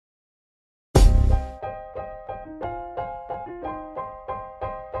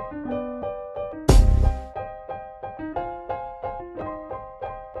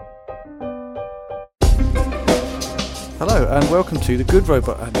and welcome to The Good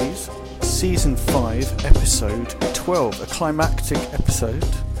Robot Andy's Season 5, Episode 12, a climactic episode.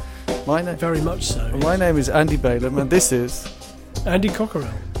 Very much so. My name is Andy Balaam, and this is... Andy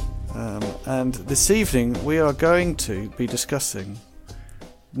Cockerell. And this evening we are going to be discussing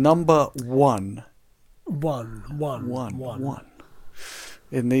number one. One.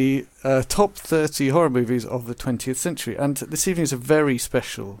 In the top 30 horror movies of the 20th century. And this evening is a very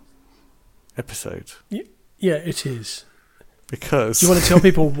special episode. Yeah, it is. Because... Do you want to tell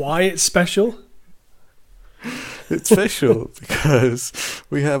people why it's special? It's special because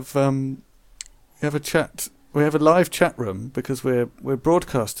we have a chat. We have a live chat room because we're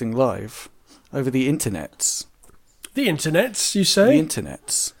broadcasting live over the internets. The internets, you say? The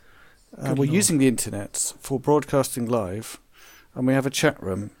internets. We're using the internets for broadcasting live, and we have a chat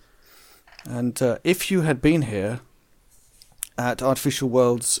room. And if you had been here at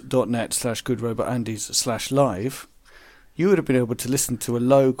artificialworlds.net/goodrobotandys/live, you would have been able to listen to a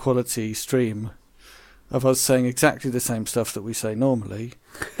low quality stream of us saying exactly the same stuff that we say normally.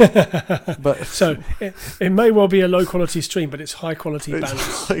 But so it may well be a low quality stream, but it's high quality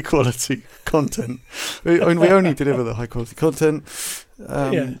balance. High quality content. We only deliver the high quality content.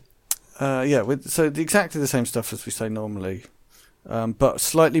 So exactly the same stuff as we say normally. But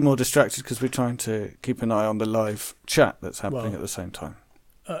slightly more distracted because we're trying to keep an eye on the live chat that's happening at the same time.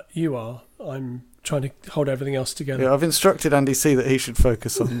 You are. I'm trying to hold everything else together. Yeah, I've instructed Andy C that he should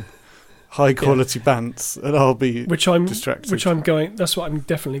focus on high quality bants, and I'll be distracted. That's what I'm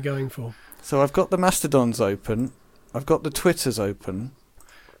definitely going for. So I've got the Mastodons open. I've got the Twitters open.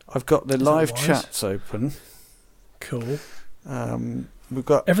 I've got the live chats open. Cool. We've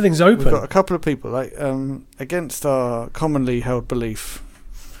got everything's open. We've got a couple of people against our commonly held belief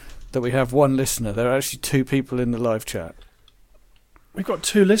that we have one listener. There are actually two people in the live chat. We've got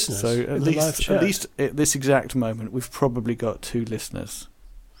two listeners. So at least at this exact moment, we've probably got two listeners.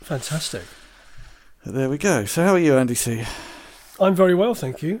 Fantastic. There we go. So how are you, Andy C? I'm very well,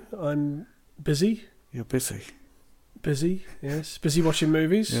 thank you. I'm busy. You're busy. Busy, yes. Busy watching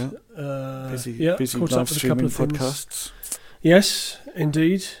movies. Yeah. Busy caught up with a couple of podcasts. Yes,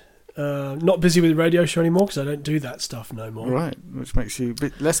 indeed. Not busy with the radio show anymore because I don't do that stuff no more. Right, which makes you a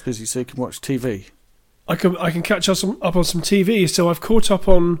bit less busy so you can watch TV. I can catch up on some TV. So I've caught up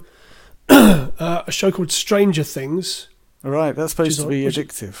on a show called Stranger Things. All right, that's supposed to be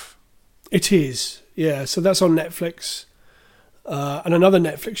addictive. It is, yeah. So that's on Netflix. And another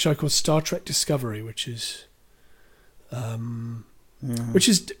Netflix show called Star Trek Discovery, which is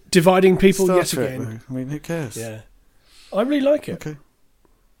dividing people Star yet Trek, again. Though. I mean, who cares? Yeah. I really like it. Okay.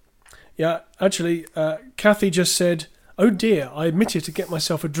 Yeah, actually, Kathy just said, "Oh dear, I omitted to get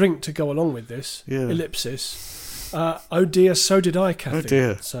myself a drink to go along with this." Yeah. Ellipsis. Oh dear, so did I, Kathy. Oh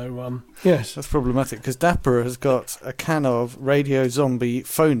dear. So, yes. That's problematic because Dapper has got a can of Radio Zombie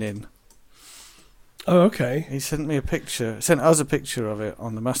phone-in. Oh, okay. He sent us a picture of it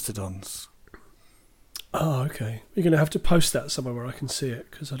on the Mastodons. Oh, okay. You're going to have to post that somewhere where I can see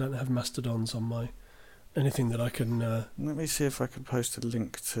it because I don't have Mastodons on anything that I can... Let me see if I can post a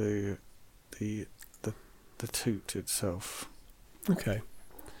link to the toot itself. Okay.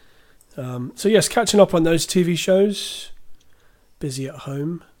 So yes, catching up on those TV shows. Busy at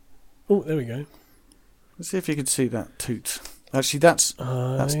home. Oh, there we go. Let's see if you can see that toot. Actually, that's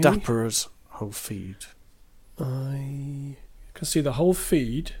Dapper's whole feed. I can see the whole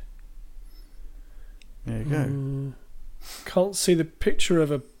feed. There you go. Can't see the picture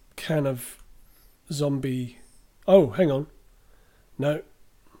of a can of zombie. Oh, hang on. No,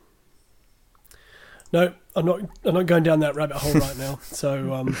 I'm not going down that rabbit hole right now.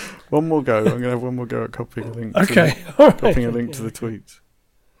 So one more go. I'm going to have one more go at copying a link. Okay, copying a link to the tweet.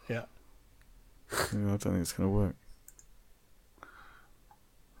 Yeah. I don't think it's going to work.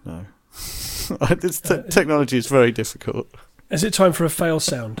 No. Technology is very difficult. Is it time for a fail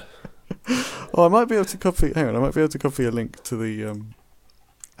sound? I might be able to copy. Hang on, I might be able to copy a link to the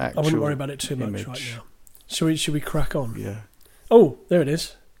actual. I wouldn't worry about it too much right now. Should we crack on? Yeah. Oh, there it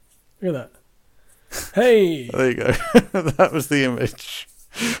is. Look at that. Hey. There you go. That was the image.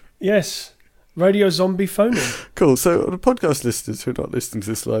 Yes. Radio Zombie phone-in. Cool. So the podcast listeners who are not listening to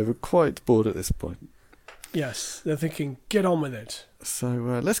this live are quite bored at this point. Yes, they're thinking, get on with it. So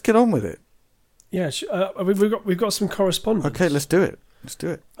let's get on with it. Yeah, we've got some correspondence. Okay, let's do it.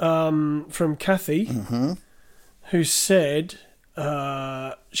 From Kathy, who said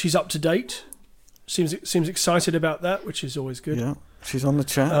she's up to date. Seems excited about that, which is always good. Yeah, she's on the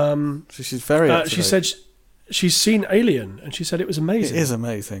chat. So she's very up to date. She said she's seen Alien, and she said it was amazing. It is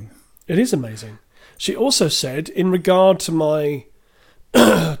amazing. It is amazing. She also said, in regard to my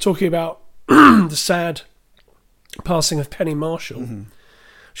talking about the sad passing of Penny Marshall. Mm-hmm.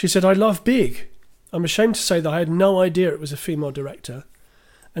 She said, "I love Big. I'm ashamed to say that I had no idea it was a female director.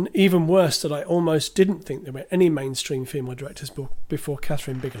 And even worse, that I almost didn't think there were any mainstream female directors before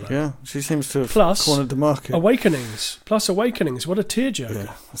Catherine Bigelow." Yeah, she seems to have Plus, cornered the market. Awakenings. What a tearjerker.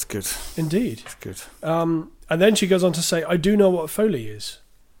 Yeah, that's good. Indeed. That's good. And then she goes on to say, "I do know what Foley is."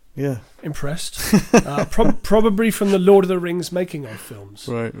 Yeah. Impressed. Probably from the Lord of the Rings making of films.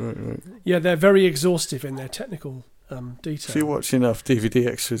 Right. Yeah, they're very exhaustive in their technical detail. If you watch enough DVD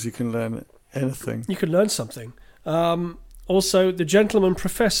extras, you can learn anything. You can learn something. Also, the gentleman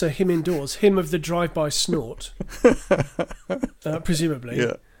professor, him indoors, him of the drive-by snort, presumably,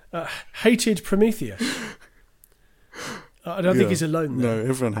 hated Prometheus. I don't think he's alone there. No,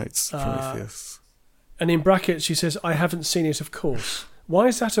 everyone hates Prometheus. And in brackets, she says, "I haven't seen it, of course." Why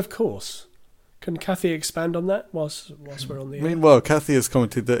is that, of course? Can Kathy expand on that whilst we're on the air? Meanwhile, Kathy has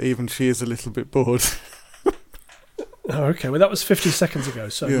commented that even she is a little bit bored. Oh, okay. Well, that was 50 seconds ago,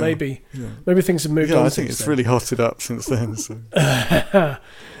 so maybe things have moved on. I think it's really hotted up since then. So.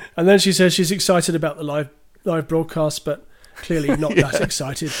 And then she says she's excited about the live broadcast, but clearly not that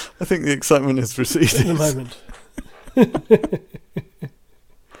excited. I think the excitement has receded at the moment.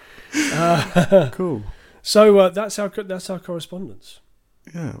 Cool. So that's our correspondence.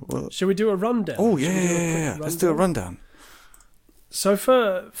 Yeah. Well, shall we do a rundown? Oh yeah. Let's do a rundown. So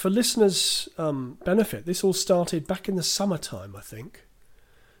for listeners' benefit, this all started back in the summertime, I think.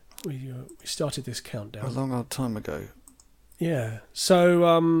 We started this countdown. A long old time ago. Yeah.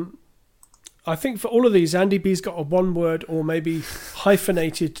 So I think for all of these, Andy B's got a one-word or maybe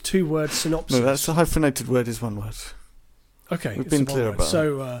hyphenated two-word synopsis. No, that's a hyphenated word is one word. Okay. We've been clear about that.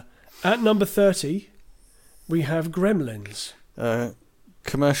 So at number 30, we have Gremlins.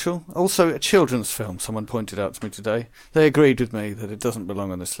 Commercial. Also a children's film, someone pointed out to me today. They agreed with me that it doesn't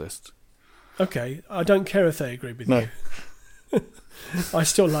belong on this list. Okay. I don't care if they agreed with you. I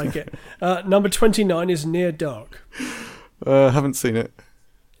still like it. Number 29 is Near Dark. Haven't seen it.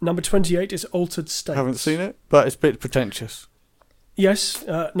 Number 28 is Altered States. Haven't seen it, but it's a bit pretentious. Yes.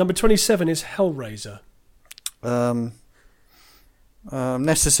 Number 27 is Hellraiser.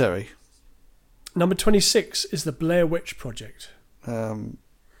 Necessary. Number 26 is The Blair Witch Project.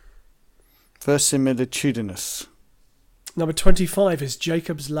 Verisimilitudinous. Number 25 is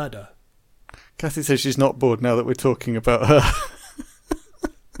Jacob's Ladder. Kathy says she's not bored now that we're talking about her.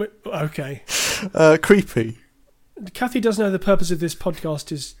 Okay. Creepy. Kathy does know the purpose of this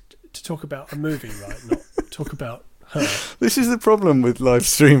podcast is to talk about a movie, right? Not talk about her. This is the problem with live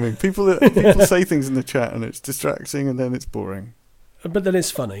streaming. People say things in the chat and it's distracting and then it's boring. But then it's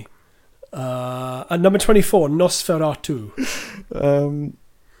funny. And number 24, Nosferatu.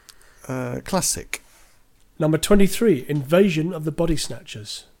 Classic. Number 23, Invasion of the Body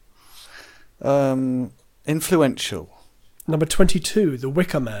Snatchers. Influential. Number 22, The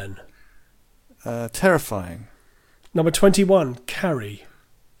Wicker Man. Terrifying. Number 21, Carrie.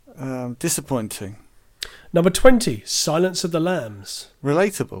 Disappointing. Number 20, Silence of the Lambs.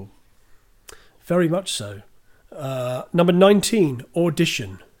 Relatable. Very much so. Number 19,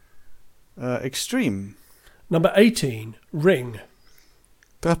 Audition. Extreme. Number 18, Ring.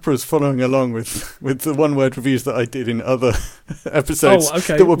 Barbara's following along with the one-word reviews that I did in other episodes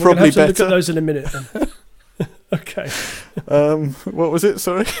that were probably have to better. Look at those in a minute. Then. Okay. What was it?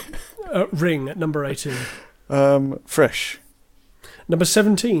 Sorry. Ring at number 18. Fresh. Number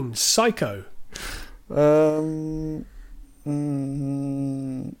 17, Psycho.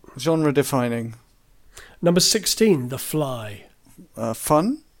 Genre defining. Number 16, The Fly.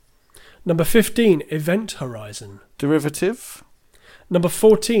 Fun. Number 15, Event Horizon. Derivative. Number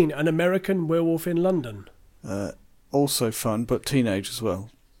 14, An American Werewolf in London. Also fun, but teenage as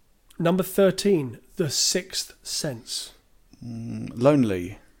well. Number 13, The Sixth Sense.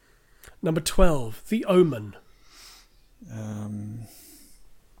 Lonely. Number 12, The Omen.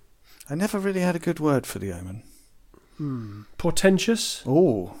 I never really had a good word for The Omen. Portentous.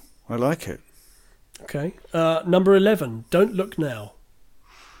 Oh, I like it. Okay. Number 11, Don't Look Now.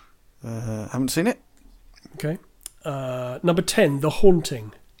 Haven't seen it. Okay. Number 10, The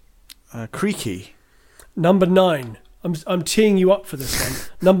Haunting. Creaky. Number 9, I'm teeing you up for this one.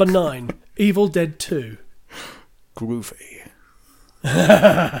 Number 9, Evil Dead 2. Groovy.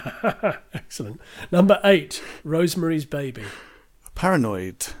 Excellent. Number 8, Rosemary's Baby.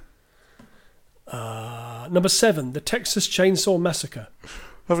 Paranoid. Number 7, The Texas Chainsaw Massacre.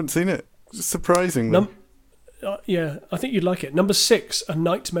 Haven't seen it. It's surprising. Yeah, I think you'd like it. Number 6, A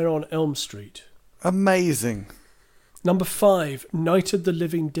Nightmare on Elm Street. Amazing. Number 5, Night of the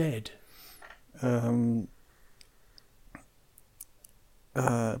Living Dead.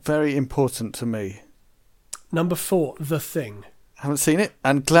 Very important to me. Number 4, The Thing. Haven't seen it,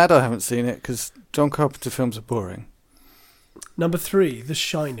 and glad I haven't seen it, because John Carpenter films are boring. Number 3, The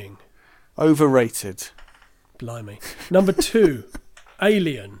Shining. Overrated. Blimey. Number 2,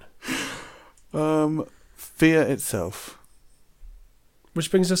 Alien. Fear itself. Which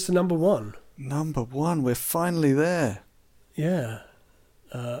brings us to number 1. Number 1, we're finally there. Yeah.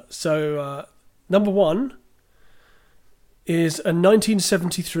 So number 1 is a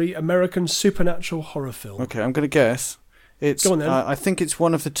 1973 American supernatural horror film. Okay, I'm going to guess. Go on then. I think it's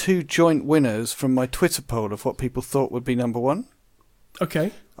one of the 2 joint winners from my Twitter poll of what people thought would be number 1.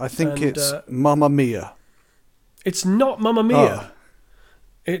 Okay. I think it's Mamma Mia. It's not Mamma Mia. Oh.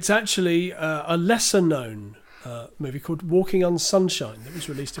 It's actually a lesser-known movie called Walking on Sunshine that was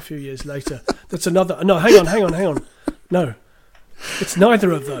released a few years later. That's another... No, hang on. No, it's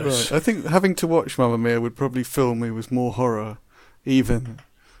neither of those. Right. I think having to watch Mamma Mia would probably fill me with more horror even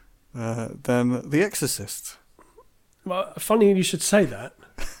than The Exorcist. Well, funny you should say that,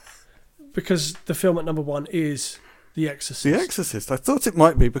 because the film at number 1 is The Exorcist. The Exorcist. I thought it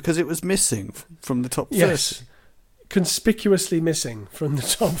might be because it was missing from the top 30. Yes, conspicuously missing from the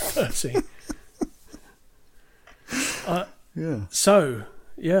top 30. Yeah. So,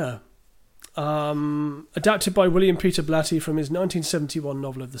 yeah. Adapted by William Peter Blatty from his 1971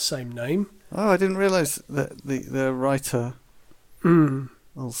 novel of the same name. Oh, I didn't realise that the writer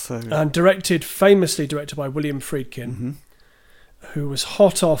also... And famously directed by William Friedkin, who was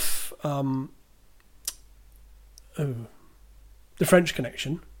hot off The French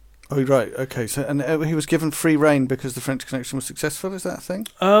Connection. Oh, right, okay. So, and he was given free rein because The French Connection was successful, is that a thing?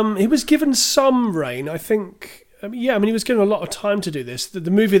 He was given some rein, I think... he was given a lot of time to do this.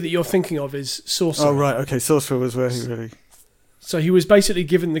 The movie that you're thinking of is Sorcerer. Oh, right, okay. Sorcerer was where he really... So he was basically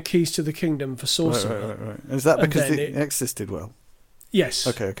given the keys to the kingdom for Sorcerer. Right. Is that because The Exorcist did well? Yes.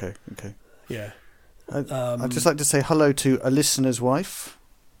 Okay. Yeah. I'd just like to say hello to a listener's wife.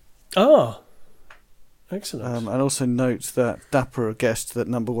 Ah, excellent. And also note that Dapper guessed that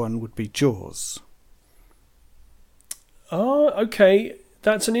number 1 would be Jaws. Oh, okay.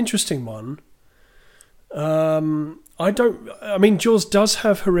 That's an interesting one. Jaws does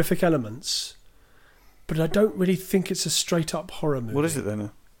have horrific elements, but I don't really think it's a straight up horror movie. What is it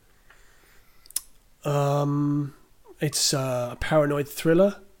then? It's a paranoid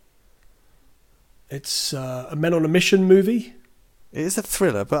thriller. It's a Men on a Mission movie. It is a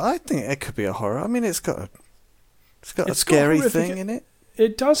thriller, but I think it could be a horror. I mean, it's got a scary thing in it.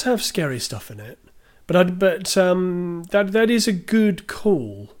 It does have scary stuff in it, but that is a good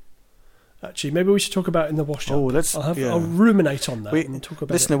call. Actually, maybe we should talk about it in the wash-up. Oh, I'll ruminate on that and talk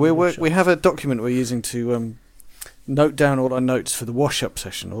about listener, it. We have a document we're using to note down all our notes for the wash-up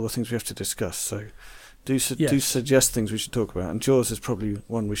session, all the things we have to discuss. So do suggest things we should talk about, and Jaws is probably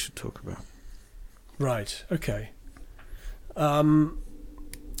one we should talk about. Right. Okay. I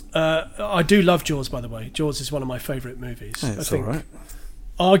do love Jaws, by the way. Jaws is one of my favourite movies. Yeah, I think, all right.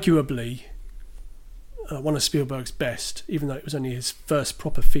 Arguably, one of Spielberg's best, even though it was only his first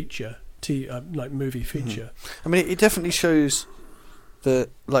proper feature. Movie feature. I mean, it definitely shows that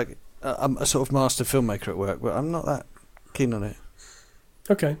I'm a sort of master filmmaker at work, but I'm not that keen on it.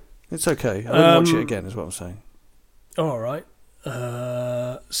 Okay, it's okay. I won't watch it again, is what I'm saying. All right.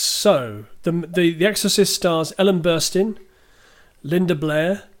 So the Exorcist stars Ellen Burstyn, Linda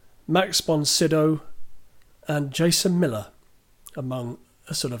Blair, Max von Sydow, and Jason Miller, among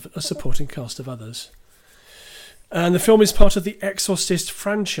a supporting cast of others. And the film is part of the Exorcist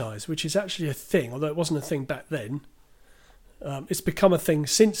franchise, which is actually a thing, although it wasn't a thing back then. It's become a thing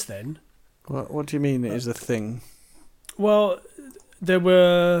since then. What do you mean it is a thing? Well, there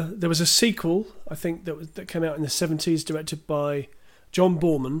was a sequel, I think, that came out in the 70s, directed by John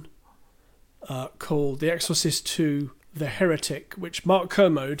Borman, called The Exorcist 2: The Heretic, which Mark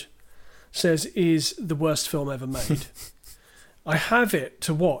Kermode says is the worst film ever made. I have it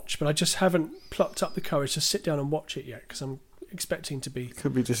to watch, but I just haven't plucked up the courage to sit down and watch it yet because I'm expecting to be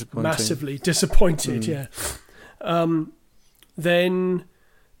massively disappointed. Yeah. Then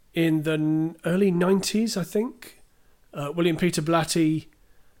in the early 90s, I think, William Peter Blatty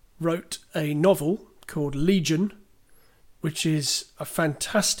wrote a novel called Legion, which is a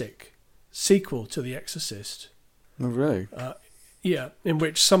fantastic sequel to The Exorcist. Oh, really? Yeah, in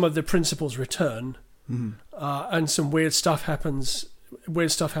which some of the principals return. Mm-hmm. And some weird stuff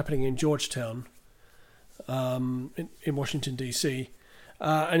happening in Georgetown, in Washington DC,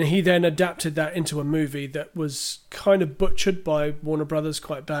 and he then adapted that into a movie that was kind of butchered by Warner Brothers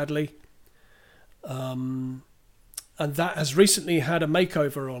quite badly, and that has recently had a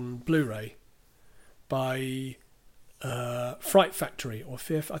makeover on Blu-ray by Fright Factory or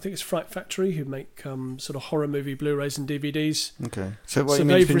Fear. I think it's Fright Factory who make sort of horror movie Blu-rays and DVDs. Okay, so what you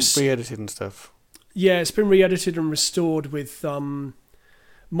mean it's been re-edited and stuff? Yeah, it's been re-edited and restored with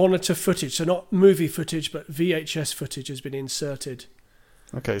monitor footage, so not movie footage, but VHS footage has been inserted.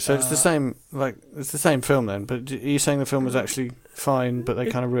 Okay, so it's the same, it's the same film then. But are you saying the film was actually fine, but they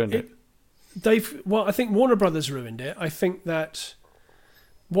kind of ruined it? I think Warner Brothers ruined it. I think that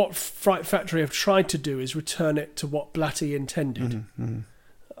what Fright Factory have tried to do is return it to what Blatty intended,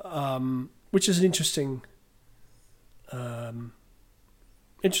 which is an interesting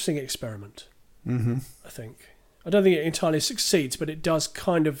experiment. Mm-hmm. I think. I don't think it entirely succeeds, but it does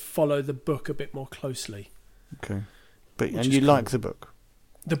kind of follow the book a bit more closely. Okay, and you like the book?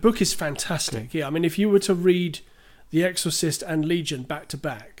 The book is fantastic. Okay. Yeah, I mean, if you were to read The Exorcist and Legion back to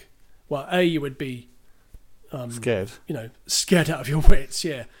back, well, you would be scared. Scared out of your wits.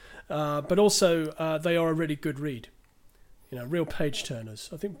 Yeah, but also they are a really good read. Real page turners.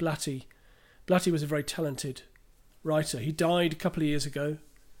 I think Blatty was a very talented writer. He died a couple of years ago.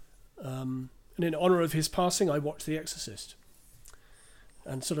 And in honour of his passing, I watched The Exorcist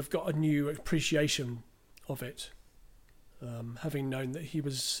and sort of got a new appreciation of it, having known that he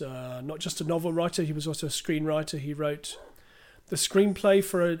was not just a novel writer, he was also a screenwriter. He wrote the screenplay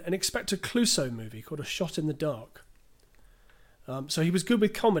for an Inspector Clouseau movie called A Shot in the Dark. So he was good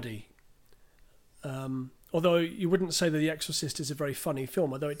with comedy, although you wouldn't say that The Exorcist is a very funny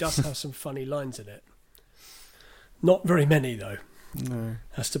film, although it does have some funny lines in it. Not very many, though. No.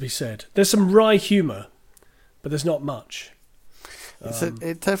 Has to be said. There's some wry humour, but there's not much.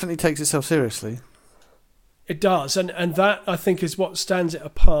 It definitely takes itself seriously. It does, and that, I think, is what stands it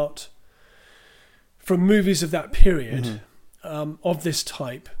apart from movies of that period, of this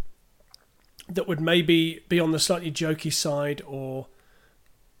type, that would maybe be on the slightly jokey side or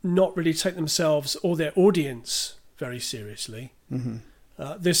not really take themselves or their audience very seriously. Mm-hmm.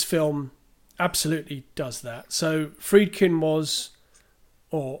 This film absolutely does that. So Friedkin was,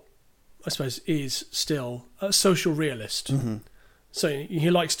 or I suppose is still, a social realist. Mm-hmm. So he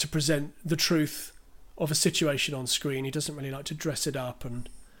likes to present the truth of a situation on screen. He doesn't really like to dress it up and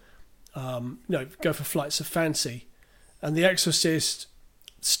go for flights of fancy. And The Exorcist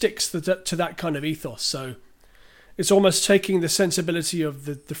sticks to that kind of ethos. So it's almost taking the sensibility of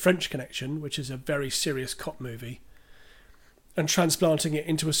the French Connection, which is a very serious cop movie, and transplanting it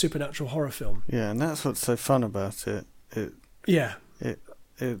into a supernatural horror film. Yeah, and that's what's so fun about it. I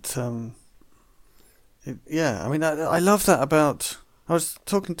mean, I love that about... I was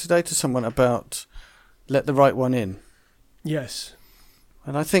talking today to someone about Let the Right One In. Yes.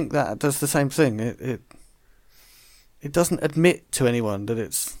 And I think that does the same thing. It doesn't admit to anyone that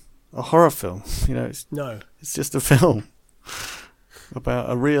it's a horror film. It's just a film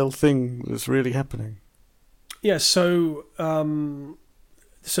about a real thing that's really happening. Yeah, so The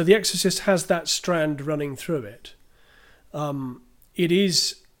Exorcist has that strand running through it. It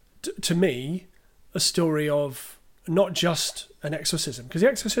is, to me, a story of not just an exorcism, because the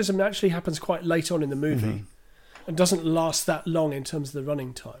exorcism actually happens quite late on in the movie and doesn't last that long in terms of the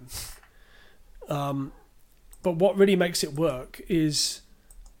running time. But what really makes it work is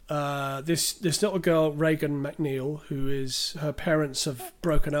this little girl, Reagan McNeil, her parents have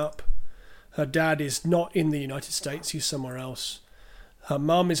broken up. Her dad is not in the United States, he's somewhere else. Her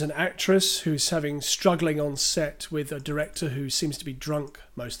mum is an actress who's struggling on set with a director who seems to be drunk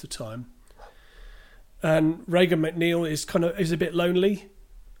most of the time. And Reagan McNeil is a bit lonely,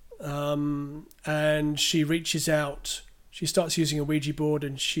 and she reaches out. She starts using a Ouija board,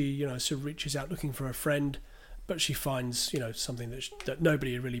 and she sort of reaches out looking for a friend, but she finds something that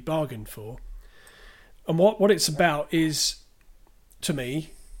nobody had really bargained for. And what it's about is, to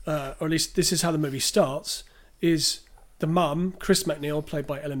me, or at least this is how the movie starts, is the mum, Chris MacNeil, played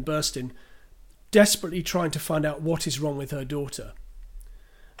by Ellen Burstyn, desperately trying to find out what is wrong with her daughter.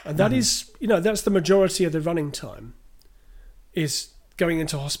 And that is, that's the majority of the running time, is going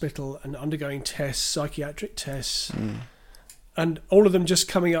into hospital and undergoing tests, psychiatric tests, and all of them just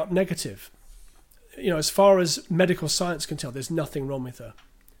coming up negative. As far as medical science can tell, there's nothing wrong with her.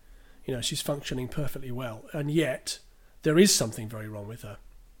 She's functioning perfectly well. And yet, there is something very wrong with her,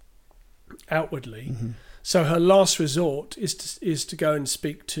 outwardly. Mm-hmm. So her last resort is to go and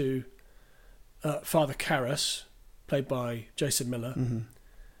speak to Father Karras, played by Jason Miller,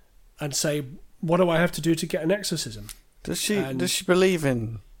 and say, what do I have to do to get an exorcism? Does she believe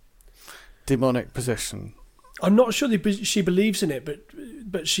in demonic possession? I'm not sure she believes in it,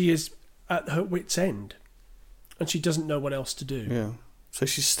 but she is at her wit's end, and she doesn't know what else to do. Yeah, so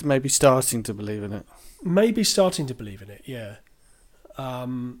she's maybe starting to believe in it. Maybe starting to believe in it, yeah.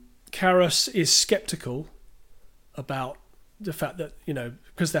 Karras is sceptical, about the fact that,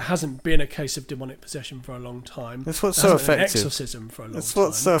 because there hasn't been a case of demonic possession for a long time. That's what's there so hasn't been an effective. Exorcism for a long time. That's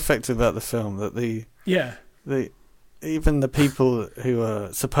what's so effective about the film, that even the people who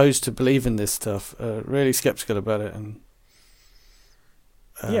are supposed to believe in this stuff are really skeptical about it, and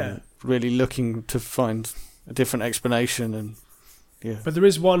really looking to find a different explanation. And but there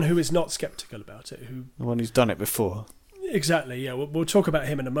is one who is not skeptical about it, the one who's done it before. Exactly. Yeah, we'll talk about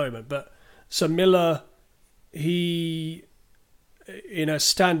him in a moment. But so Miller, he, in a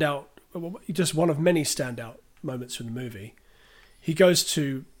standout, just one of many standout moments from the movie, he goes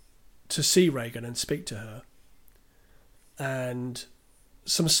to see Reagan and speak to her, and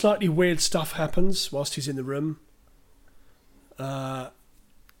some slightly weird stuff happens whilst he's in the room.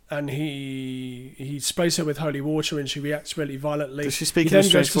 And he sprays her with holy water, and she reacts really violently. Does she speak in a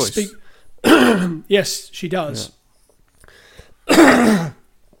strange voice? Yes, she does. Yeah.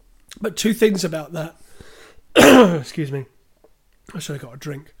 But two things about that. Excuse me. I should have got a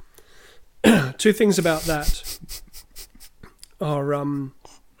drink. Two things about that are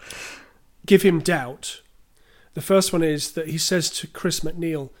give him doubt. The first one is that he says to Chris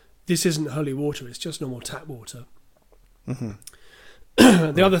McNeil, "This isn't holy water; it's just normal tap water." Mm-hmm.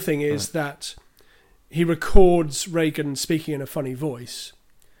 The other thing is that he records Reagan speaking in a funny voice,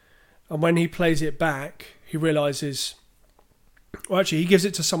 and when he plays it back, he realises. Well, actually, he gives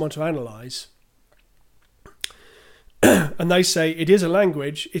it to someone to analyse, and they say it is a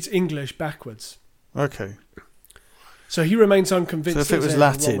language. It's English backwards. Okay. So he remains unconvinced. So if it was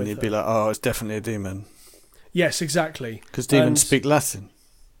Latin, you'd be like, "Oh, it's definitely a demon." Yes, exactly. Because demons speak Latin.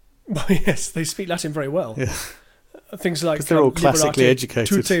 Well, yes, they speak Latin very well. Yeah. Things like they're all classically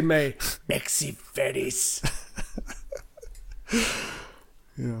educated. Tute me exi veris.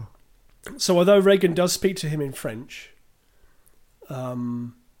 Yeah. So although Reagan does speak to him in French,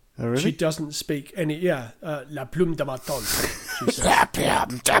 really? She doesn't speak any. La plume de ma tante. She says. La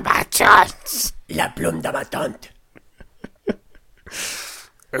plume de ma tante. La plume de ma tante.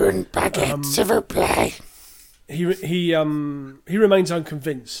 Une baguette, s'il vous plaît. He remains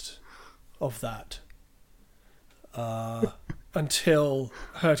unconvinced of that until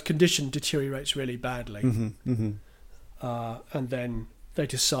her condition deteriorates really badly, and then they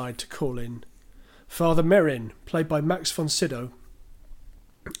decide to call in Father Merrin, played by Max von Sydow,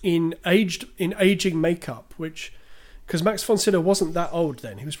 in aging makeup, because Max von Sydow wasn't that old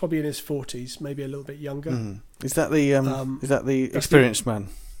then. He was probably in his 40s, maybe a little bit younger. Is that the experienced man?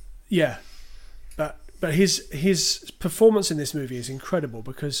 Yeah, but his performance in this movie is incredible,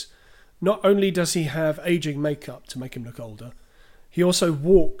 because not only does he have aging makeup to make him look older, he also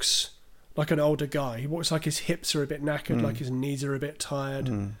walks like an older guy. He walks like his hips are a bit knackered, like his knees are a bit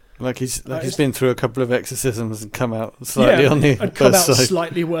tired. Like he's been through a couple of exorcisms and come out slightly on the and come out side.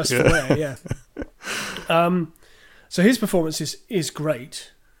 Slightly worse for wear. Yeah. So his performance is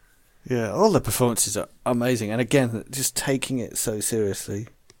great. Yeah, all the performances are amazing, and again, just taking it so seriously.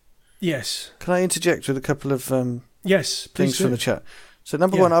 Yes. Can I interject with a couple of yes, things from the chat? So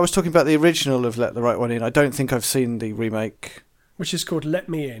number one, I was talking about the original of Let the Right One In. I don't think I've seen the remake. Which is called Let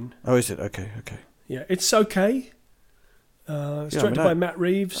Me In. Oh, is it? Okay. Yeah, it's okay. It's directed by Matt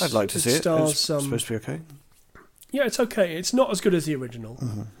Reeves. I'd like to see it. It's supposed to be okay. Yeah, it's okay. It's not as good as the original.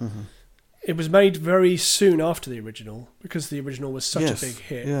 It was made very soon after the original, because the original was such a big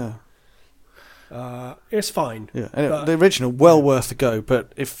hit. Yeah. It's fine. Yeah, and the original, worth a go,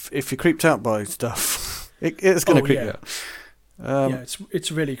 but if you're creeped out by stuff, it's going to creep you out.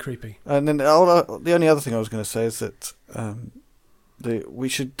 It's really creepy. And then the only other thing I was going to say is that we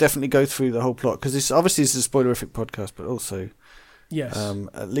should definitely go through the whole plot, because this obviously is a spoilerific podcast, but also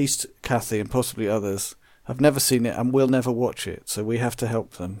at least Kathy and possibly others have never seen it and will never watch it, so we have to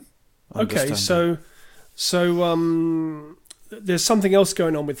help them understand. Okay, so there's something else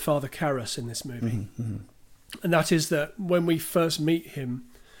going on with Father Karras in this movie, and that is that when we first meet him,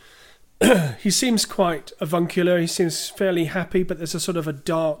 he seems quite avuncular. He seems fairly happy, but there's a sort of a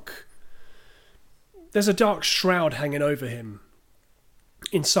dark shroud hanging over him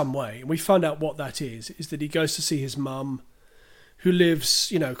in some way. And we find out what that is that he goes to see his mum, who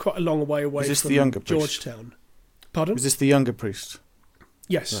lives, quite a long way away from Georgetown. Pardon? Is this the younger priest?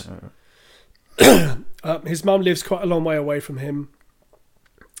 Yes. Right. His mum lives quite a long way away from him.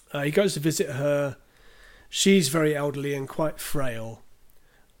 He goes to visit her. She's very elderly and quite frail.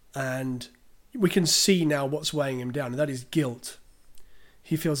 And we can see now what's weighing him down, and that is guilt.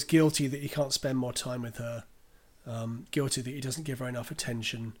 He feels guilty that he can't spend more time with her. Guilty that he doesn't give her enough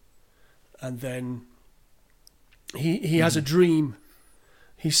attention. And then he has a dream.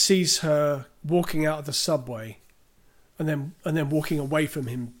 He sees her walking out of the subway and then walking away from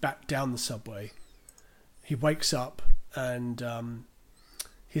him back down the subway. he wakes up and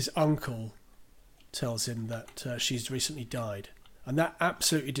his uncle tells him that she's recently died, and that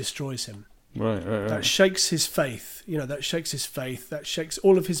absolutely destroys him. Right. That shakes his faith. That shakes his faith. That shakes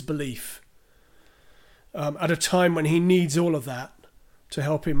all of his belief. At a time when he needs all of that to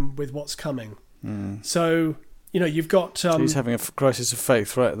help him with what's coming. So, you've got... So he's having a crisis of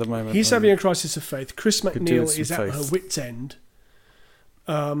faith right at the moment. He's having a crisis of faith. Chris MacNeil is at her wit's end.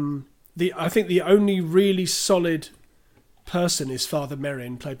 I think the only really solid person is Father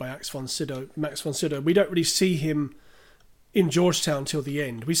Merrin, played by Max von Sydow. We don't really see him in Georgetown till the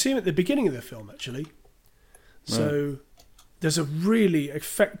end. We see him at the beginning of the film, actually. So there's a really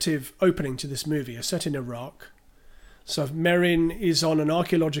effective opening to this movie, a set in Iraq. So Merrin is on an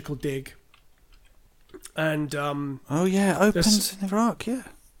archaeological dig. And opens in Iraq,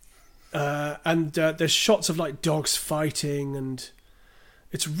 and there's shots of like dogs fighting, and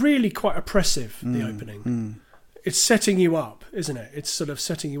it's really quite oppressive, the opening. It's setting you up, isn't it? It's sort of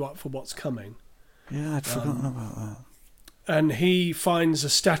setting you up for what's coming. Yeah, I'd forgotten about that. And he finds a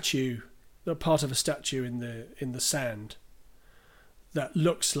statue, part of a statue in the sand, that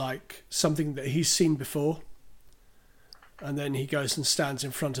looks like something that he's seen before. And then he goes and stands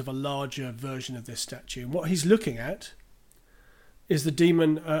in front of a larger version of this statue. And what he's looking at is the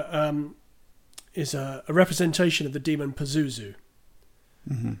demon, is a representation of the demon Pazuzu,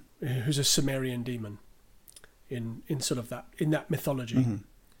 who's a Sumerian demon in sort of that mythology.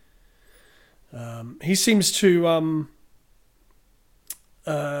 He seems to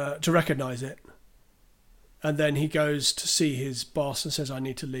recognize it, and then he goes to see his boss and says, "I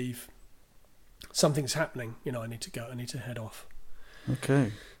need to leave. Something's happening. I need to go. I need to head off."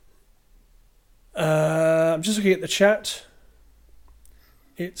 Okay. I'm just looking at the chat.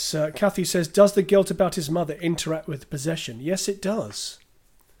 It's Kathy says, "Does the guilt about his mother interact with possession?" Yes, it does.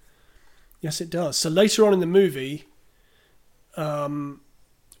 Yes, it does. So later on in the movie,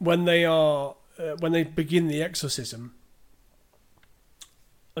 when they begin the exorcism,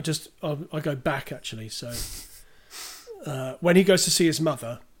 I'll go back actually. So when he goes to see his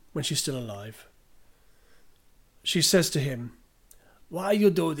mother when she's still alive, she says to him, "Why you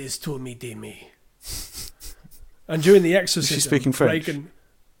do this to me, Demi?" And during the exorcism, is she speaking French?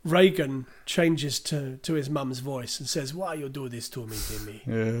 Reagan changes to his mum's voice and says, "Why you do this to me, Demi?"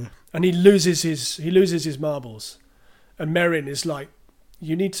 Yeah. And he loses his marbles. And Merrin is like,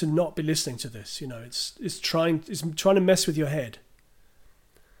 "You need to not be listening to this. It's trying to mess with your head."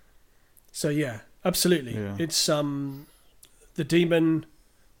 So yeah, absolutely. Yeah. It's the demon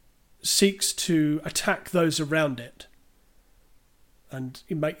seeks to attack those around it. And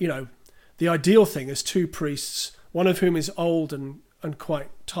the ideal thing is two priests, one of whom is old and quite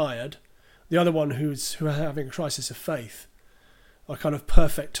tired, the other one who are having a crisis of faith, are kind of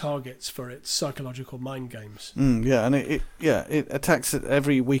perfect targets for its psychological mind games. And it attacks at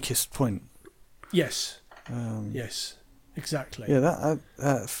every weakest point. Yes. Yes. Exactly. Yeah,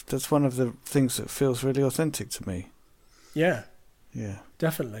 that's one of the things that feels really authentic to me. Yeah. Yeah.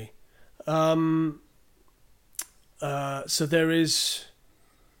 Definitely. So there is...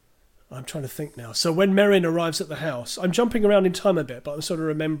 I'm trying to think now. So when Merrin arrives at the house... I'm jumping around in time a bit, but I'm sort of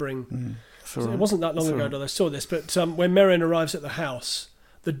remembering... It wasn't that long ago that I saw this, but when Merrin arrives at the house,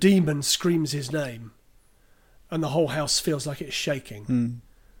 the demon screams his name, and the whole house feels like it's shaking,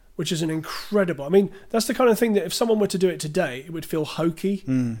 which is an incredible... I mean, that's the kind of thing that if someone were to do it today, it would feel hokey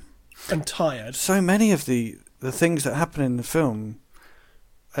and tired. So many of the things that happen in the film,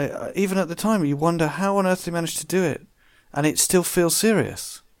 even at the time, you wonder how on earth they managed to do it, and it still feels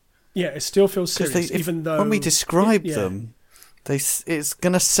serious. Yeah, it still feels serious, even though... When we describe them... it's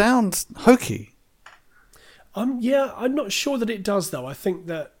going to sound hokey. I'm not sure that it does, though. I think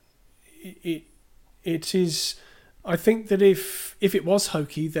that it is. I think that if it was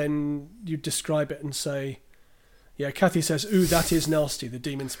hokey, then you'd describe it and say, "Yeah." Kathy says, "Ooh, that is nasty." The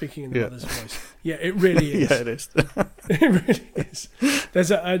demon speaking in the mother's voice. Yeah, it really is. Yeah, it is. It really is.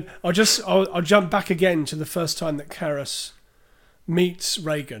 I'll jump back again to the first time that Karras meets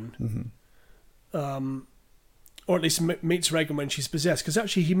Reagan. Or at least meets Reagan when she's possessed, because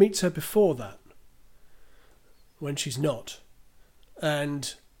actually he meets her before that, when she's not.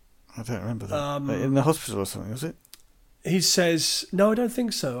 And I don't remember that. In the hospital or something, was it? He says, "No, I don't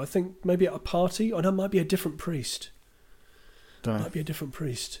think so. I think maybe at a party, or no, it might be a different priest. Might be a different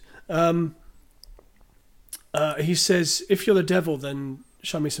priest." He says, "If you're the devil, then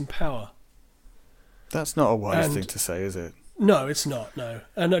show me some power." That's not a wise thing to say, is it? No, it's not, no.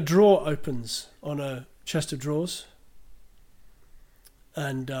 And a drawer opens on a chest of drawers,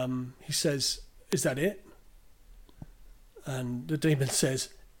 and he says, "Is that it?" And the demon says,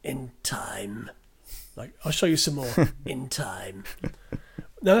 "In time." Like, I'll show you some more in time.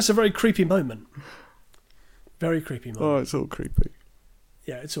 Now, that's a very creepy moment. Very creepy moment. Oh, it's all creepy.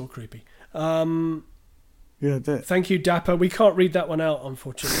 Yeah, it's all creepy. Yeah, thank you, Dapper. We can't read that one out,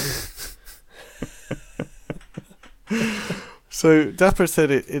 unfortunately. So Dapper said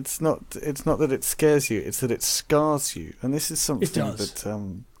it's not that it scares you, it's that it scars you, and this is something that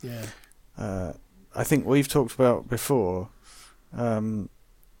I think we've talked about before,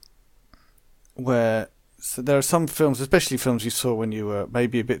 where there are some films, especially films you saw when you were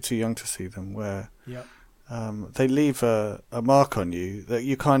maybe a bit too young to see them, where they leave a mark on you that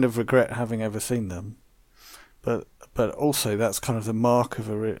you kind of regret having ever seen them, but also that's kind of the mark of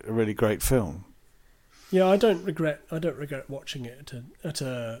a really great film. Yeah, I don't regret watching it at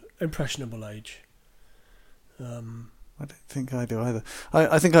a impressionable age. I don't think I do either.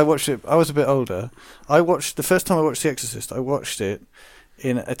 I think I watched it. I was a bit older. The first time I watched The Exorcist. I watched it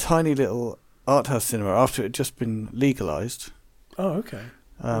in a tiny little art house cinema after it had just been legalised. Oh, okay.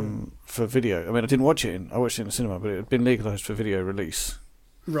 For video. I mean, I watched it in a cinema, but it had been legalised for video release.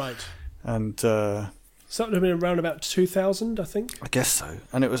 Right. And so that would have been around about 2000, I think. I guess so.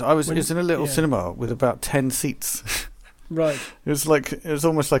 And it was in a little cinema with about 10 seats. Right. It was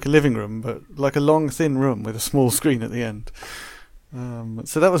almost like a living room, but like a long, thin room with a small screen at the end.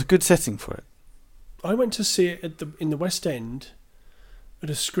 So that was a good setting for it. I went to see it in the West End at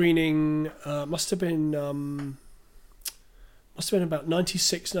a screening. Must have been about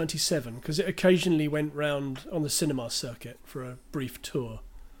 96, 97, because it occasionally went round on the cinema circuit for a brief tour.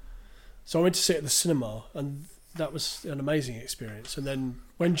 So I went to see it at the cinema, and that was an amazing experience. And then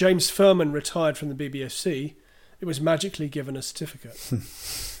when James Furman retired from the BBFC, it was magically given a certificate,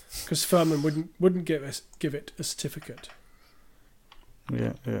 because Furman wouldn't give it a certificate.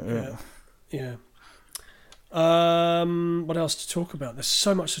 Yeah. What else to talk about? There's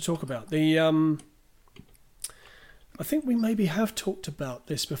so much to talk about. I think we maybe have talked about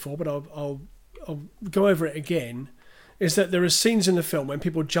this before, but I'll go over it again. Is that there are scenes in the film when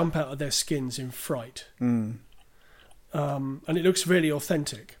people jump out of their skins in fright, and it looks really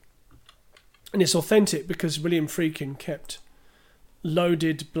authentic. And it's authentic because William Friedkin kept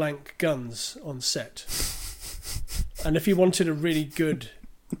loaded blank guns on set, and if he wanted a really good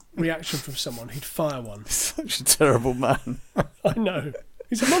reaction from someone, he'd fire one. Such a terrible man. I know,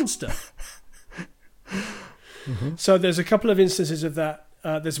 he's a monster. So there's a couple of instances of that.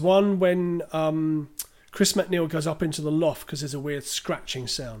 There's one when Chris McNeil goes up into the loft because there's a weird scratching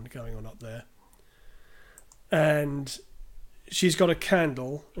sound going on up there. And she's got a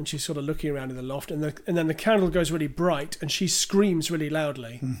candle and she's sort of looking around in the loft, and then the candle goes really bright and she screams really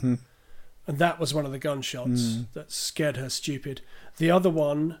loudly. Mm-hmm. And that was one of the gunshots that scared her stupid. The other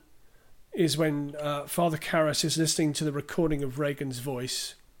one is when Father Karras is listening to the recording of Reagan's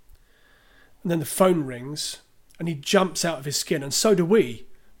voice, and then the phone rings and he jumps out of his skin, and so do we,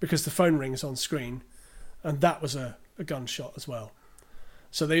 because the phone rings on screen. And that was a gunshot as well.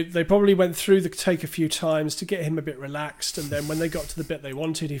 So they probably went through the take a few times to get him a bit relaxed, and then when they got to the bit they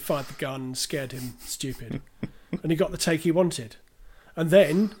wanted, he fired the gun and scared him stupid. And he got the take he wanted. And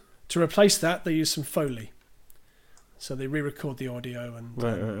then, to replace that, they used some Foley. So they re-record the audio and...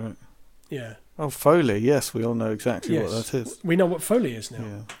 Right. Yeah. Oh, Foley, yes, we all know exactly what that is. We know what Foley is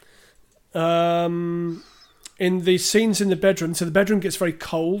now. Yeah. In the scenes in the bedroom, so the bedroom gets very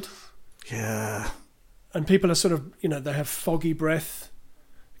cold. Yeah. And people are sort of, they have foggy breath,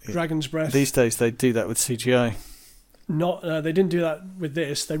 dragon's breath. These days they do that with CGI. They didn't do that with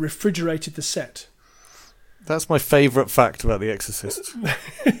this. They refrigerated the set. That's my favourite fact about The Exorcist.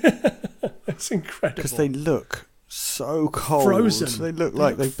 It's incredible. Because they look so cold. Frozen. They look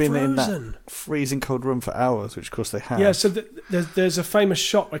like they've been in that freezing cold room for hours, which of course they have. Yeah, so there's a famous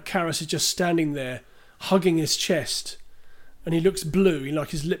shot where Karras is just standing there, hugging his chest. And he looks blue,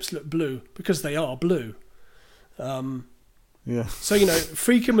 his lips look blue, because they are blue. Yeah. So,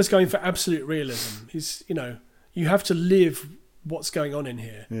 Friedkin was going for absolute realism. He's, you have to live what's going on in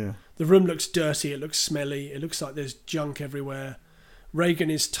here. Yeah. The room looks dirty, it looks smelly, it looks like there's junk everywhere. Reagan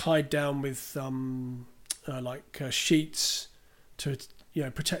is tied down with, sheets to,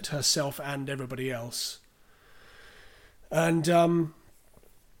 protect herself and everybody else. And,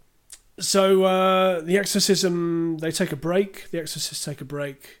 So the exorcism, they take a break. The exorcists take a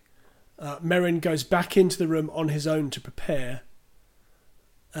break. Merrin goes back into the room on his own to prepare.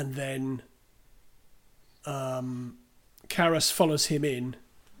 And then Karras follows him in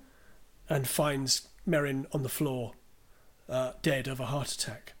and finds Merrin on the floor, dead of a heart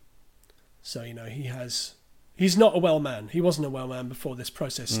attack. So, he's not a well man. He wasn't a well man before this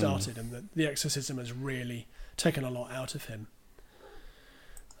process started, and the exorcism has really taken a lot out of him.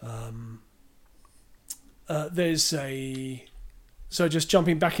 there's a... So just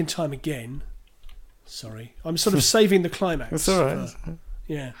jumping back in time again. Sorry. I'm sort of saving the climax. It's all right.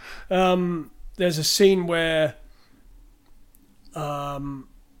 Yeah. There's a scene where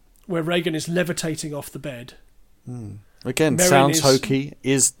Reagan is levitating off the bed. Again, Merrin sounds hokey,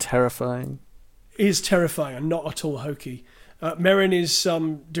 is terrifying. Is terrifying and not at all hokey. Merrin is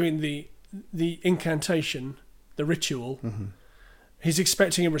doing the incantation, the ritual. Mm-hmm. He's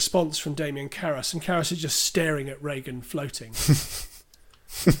expecting a response from Damien Karras, and Karras is just staring at Reagan floating.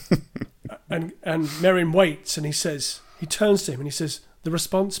 and Merrin waits, and he turns to him and he says, "The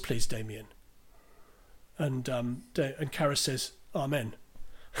response, please, Damien." And Karras says, "Amen,"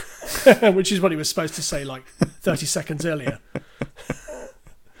 which is what he was supposed to say like 30 seconds earlier.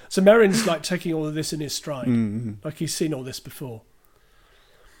 So Merrin's like taking all of this in his stride, like he's seen all this before.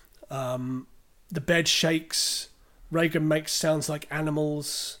 The bed shakes. Reagan makes sounds like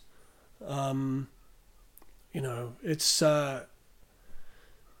animals. It's... I'm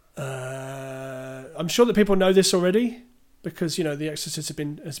sure that people know this already because, The Exorcist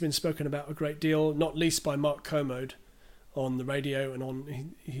has been spoken about a great deal, not least by Mark Kermode on the radio,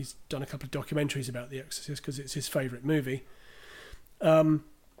 and he's done a couple of documentaries about The Exorcist because it's his favourite movie. But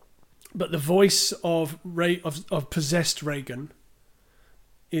the voice of possessed Reagan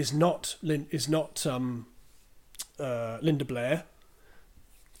is not Linda Blair.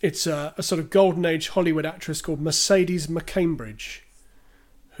 It's a sort of golden age Hollywood actress called Mercedes McCambridge,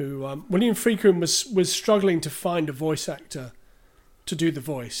 who William Friedkin was struggling to find a voice actor to do the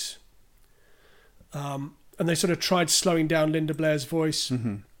voice. And they sort of tried slowing down Linda Blair's voice.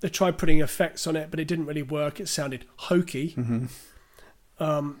 Mm-hmm. They tried putting effects on it, but it didn't really work. It sounded hokey. Mm-hmm.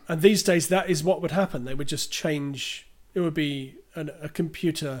 And these days, that is what would happen. They would just change. It would be a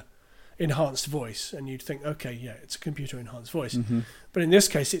computer enhanced voice, and you'd think, okay, yeah, it's a computer enhanced voice. Mm-hmm. But in this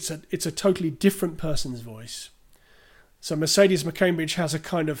case, it's a totally different person's voice. So Mercedes McCambridge has a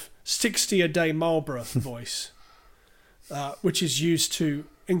kind of 60-a-day Marlborough voice, which is used to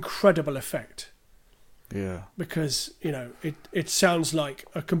incredible effect. Yeah. Because, it sounds like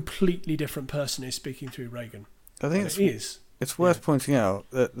a completely different person is speaking through Reagan. I think it is. It's worth pointing out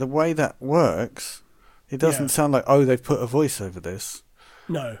that the way that works, it doesn't sound like, they've put a voice over this.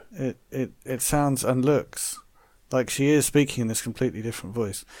 No. It sounds and looks like she is speaking in this completely different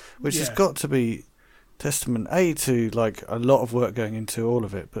voice, which has got to be testament, A, to like a lot of work going into all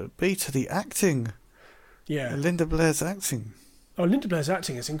of it, but B, to the acting. Yeah. Linda Blair's acting. Oh, Linda Blair's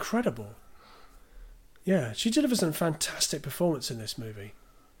acting is incredible. Yeah, she delivers a fantastic performance in this movie.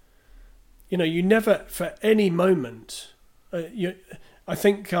 You never, for any moment, I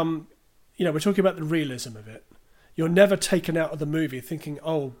think, we're talking about the realism of it. You're never taken out of the movie thinking,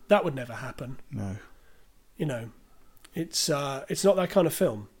 oh, that would never happen. No. It's not that kind of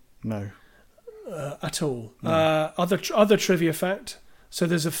film. No. At all. No. Other trivia fact. So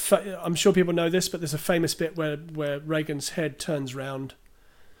there's I'm sure people know this, but there's a famous bit where Reagan's head turns round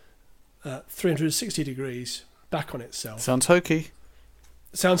 360 degrees back on itself. Sounds hokey.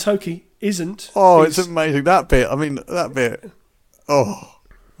 Sounds hokey. Isn't. Oh, it's amazing. That bit. I mean, that bit. Oh,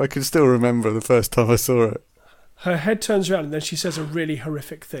 I can still remember the first time I saw it. Her head turns around and then she says a really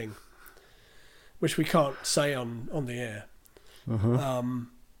horrific thing, which we can't say on the air. Uh-huh.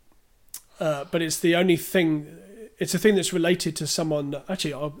 But it's the only thing. It's a thing that's related to someone.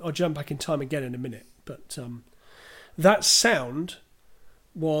 Actually, I'll jump back in time again in a minute. But that sound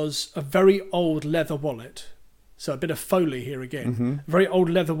was a very old leather wallet. So a bit of Foley here again. Mm-hmm. A very old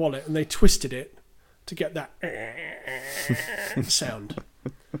leather wallet, and they twisted it to get that sound.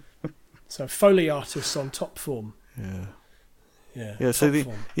 So Foley artists on top form. Yeah. So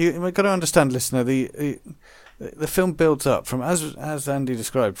you've got to understand, listener. The film builds up from, as Andy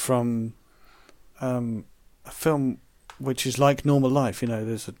described, from a film which is like normal life.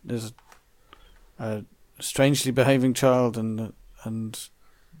 There's a strangely behaving child, and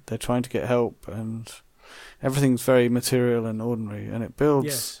they're trying to get help, and everything's very material and ordinary, and it builds.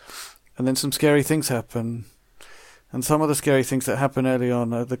 Yes. And then some scary things happen. And some of the scary things that happen early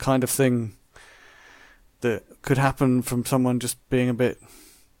on are the kind of thing that could happen from someone just being a bit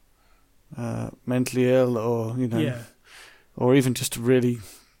mentally ill, or or even just a really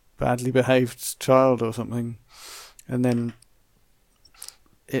badly behaved child or something. And then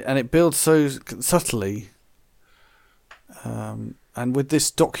it builds so subtly, and with this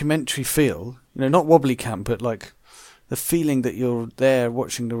documentary feel, not wobbly camp, but like the feeling that you're there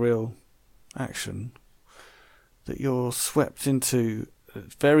watching the real action, that you're swept into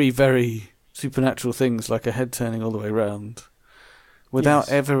very, very supernatural things like a head turning all the way round,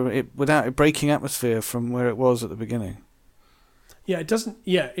 without it breaking atmosphere from where it was at the beginning. Yeah, it doesn't.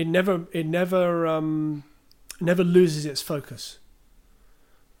 Yeah, it never never loses its focus.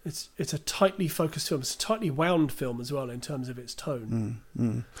 It's a tightly focused film. It's a tightly wound film as well in terms of its tone.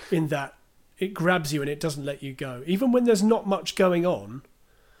 In that it grabs you and it doesn't let you go. Even when there's not much going on,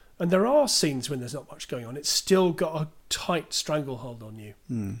 and there are scenes when there's not much going on, it's still got a tight stranglehold on you.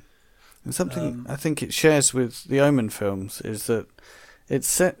 And something I think it shares with the Omen films is that it's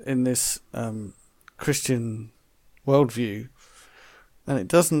set in this Christian worldview, and it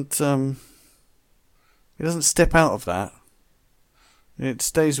doesn't step out of that. It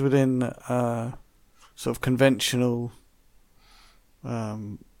stays within sort of conventional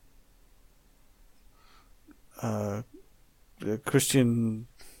Christian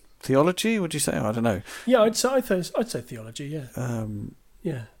theology. Would you say? I don't know. Yeah, I'd say theology. Yeah,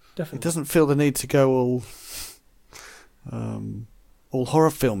 yeah, definitely. It doesn't feel the need to go all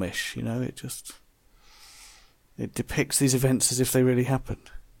horror filmish. You know, it depicts these events as if they really happened.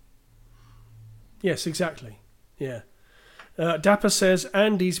 Yes, exactly. Yeah. Dapper says,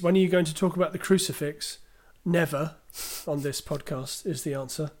 Andy's, when are you going to talk about the crucifix? Never on this podcast is the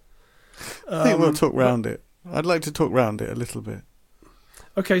answer. I think we'll talk round it. I'd like to talk round it a little bit.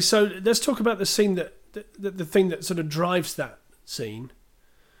 Okay, so let's talk about the scene the thing that sort of drives that scene.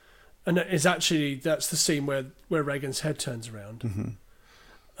 And that's the scene where Reagan's head turns around. Mm-hmm.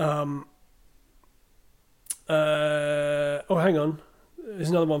 Hang on. There's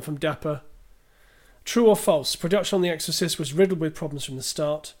another one from Dapper. True or false? Production on The Exorcist was riddled with problems from the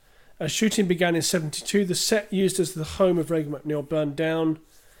start. As shooting began in 1972, the set used as the home of Regan McNeil burned down.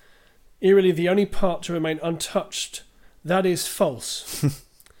 Eerily, the only part to remain untouched. That is false.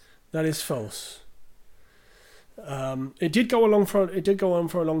 That is false. It did go on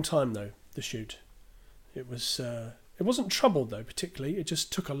for a long time though. The shoot. It wasn't troubled though particularly. It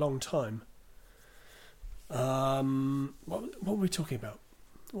just took a long time. What were we talking about?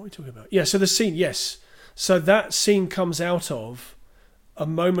 Yeah, so the scene, yes. So that scene comes out of a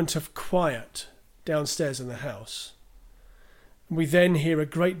moment of quiet downstairs in the house. We then hear a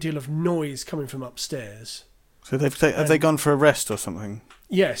great deal of noise coming from upstairs. So have they gone for a rest or something?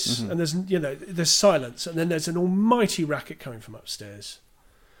 Yes, and there's silence, and then there's an almighty racket coming from upstairs.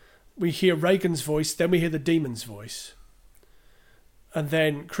 We hear Reagan's voice, then we hear the demon's voice. And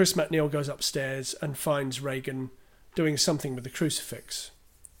then Chris MacNeil goes upstairs and finds Reagan doing something with the crucifix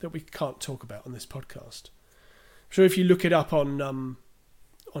that we can't talk about on this podcast. I'm sure if you look it up on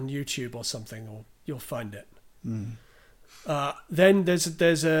YouTube or something, or you'll find it. Then there's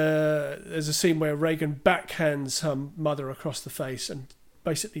a scene where Reagan backhands her mother across the face and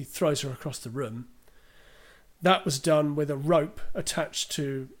basically throws her across the room. That was done with a rope attached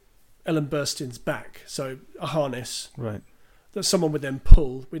to Ellen Burstyn's back, so a harness. Right. That someone would then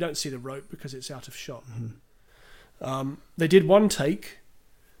pull. We don't see the rope because it's out of shot. They did one take,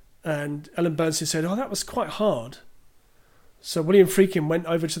 and Ellen Bernstein said, "Oh, that was quite hard." So William Friedkin went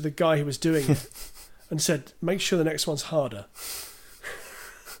over to the guy who was doing it and said, "Make sure the next one's harder."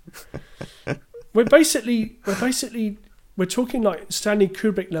 We're talking like Stanley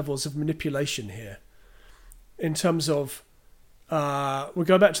Kubrick levels of manipulation here, in terms of we'll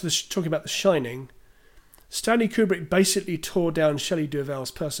go back to talking about The Shining. Stanley Kubrick basically tore down Shelley Duvall's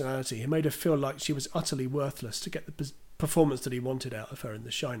personality. He made her feel like she was utterly worthless to get the performance that he wanted out of her in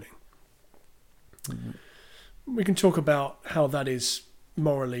The Shining. We can talk about how that is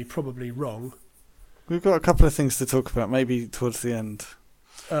morally probably wrong. We've got a couple of things to talk about, maybe towards the end.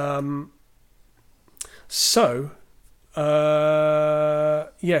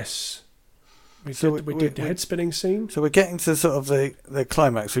 Yes. We did the head-spinning scene. So we're getting to sort of the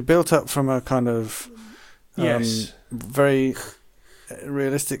climax. We built up from a kind of very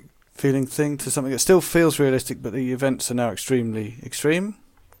realistic feeling thing to something that still feels realistic, but the events are now extremely extreme.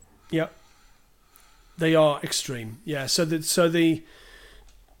 Yeah, they are extreme. Yeah, so the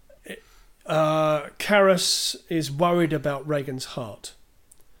Karis is worried about Reagan's heart.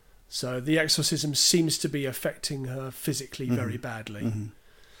 So the exorcism seems to be affecting her physically very badly.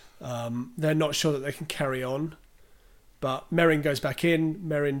 They're not sure that they can carry on, but Merrin goes back in.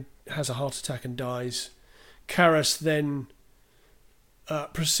 Merrin has a heart attack and dies. Karis then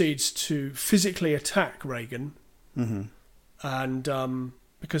proceeds to physically attack Reagan, and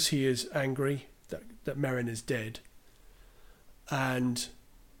because he is angry that Merrin is dead, and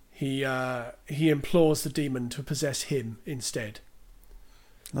he implores the demon to possess him instead.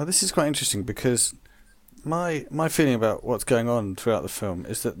 Now this is quite interesting because my feeling about what's going on throughout the film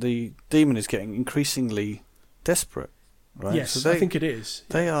is that the demon is getting increasingly desperate. Right? Yes, so I think it is.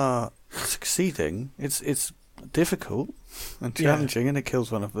 They are succeeding. It's difficult and challenging, and it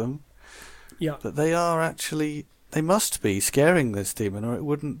kills one of them. Yeah, but they must be scaring this demon, or it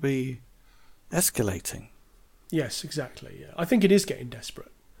wouldn't be escalating. Yes, exactly. Yeah. I think it is getting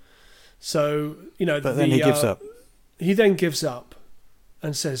desperate. So, But then he gives up. He then gives up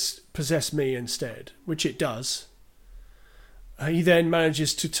and says, "Possess me instead," which it does. He then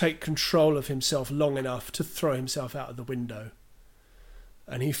manages to take control of himself long enough to throw himself out of the window.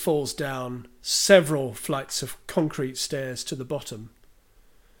 And he falls down several flights of concrete stairs to the bottom,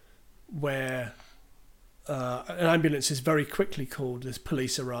 where an ambulance is very quickly called as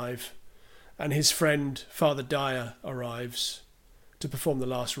police arrive, and his friend Father Dyer arrives to perform the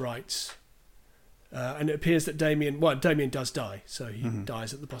last rites. And it appears that Damien does die, so he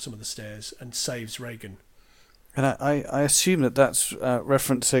dies at the bottom of the stairs and saves Reagan. And I assume that's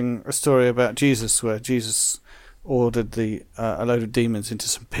referencing a story about Jesus, where Jesus ordered a load of demons into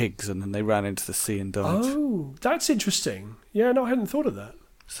some pigs, and then they ran into the sea and died. Oh, that's interesting. Yeah, no, I hadn't thought of that.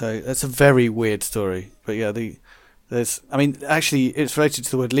 So that's a very weird story. But yeah, actually, it's related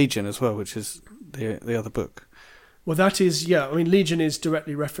to the word legion as well, which is the other book. Well, that is, Legion is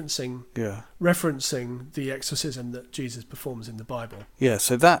directly referencing the exorcism that Jesus performs in the Bible. Yeah,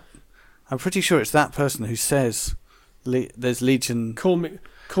 so I'm pretty sure it's that person who says there's legion. Call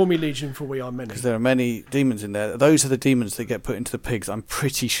me Legion, for we are many. Because there are many demons in there. Those are the demons that get put into the pigs, I'm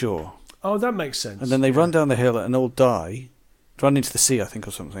pretty sure. Oh, that makes sense. And then they run down the hill and all die, run into the sea, I think,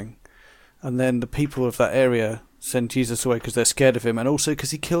 or something. And then the people of that area send Jesus away because they're scared of him, and also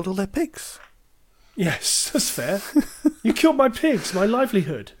because he killed all their pigs. Yes, that's fair. You killed my pigs, my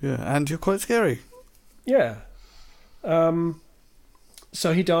livelihood. Yeah, and you're quite scary. Yeah.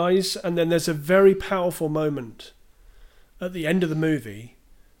 So he dies, and then there's a very powerful moment at the end of the movie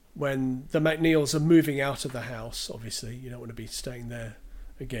when the McNeils are moving out of the house. Obviously, you don't want to be staying there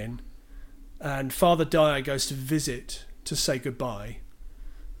again. And Father Dyer goes to visit to say goodbye.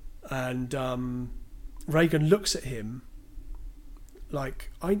 And Reagan looks at him like,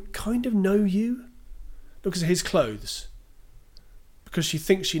 "I kind of know you." Looks at his clothes, because she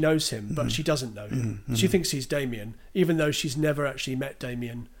thinks she knows him, but she doesn't know him. She thinks he's Damien, even though she's never actually met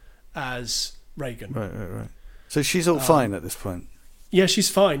Damien as Reagan. Right. So she's all fine at this point? Yeah, she's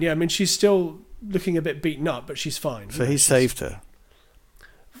fine. Yeah, I mean, she's still looking a bit beaten up, but she's fine. So he saved her?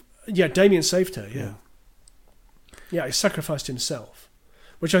 Yeah, Damien saved her, yeah. Yeah, he sacrificed himself,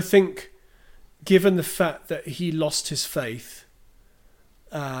 which I think, given the fact that he lost his faith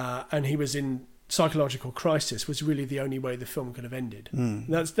and he was in psychological crisis, was really the only way the film could have ended.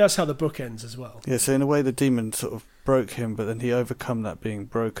 That's how the book ends as well. Yeah, so in a way the demon sort of broke him, but then he overcome that being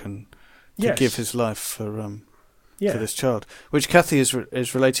broken to give his life for this child, which Kathy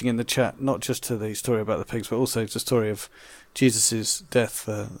is relating in the chat, not just to the story about the pigs, but also to the story of Jesus' death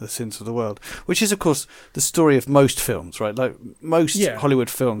for the sins of the world, which is, of course, the story of most films, right? Like most Hollywood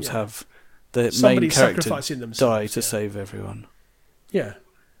films have the main character die to save everyone. Yeah.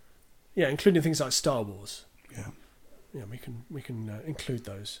 Yeah, including things like Star Wars. Yeah, we can include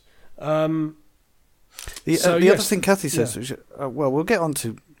those. The other thing Kathy says, which, we'll get on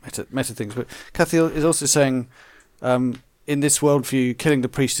to meta things, but Kathy is also saying, in this worldview, killing the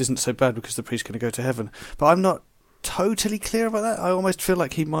priest isn't so bad because the priest's going to go to heaven. But I'm not totally clear about that. I almost feel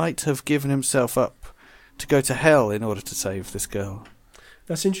like he might have given himself up to go to hell in order to save this girl.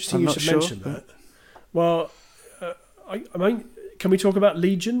 That's interesting. You should mention that. Well, I mean, can we talk about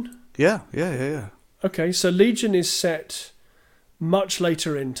Legion? Yeah. Okay, so Legion is set much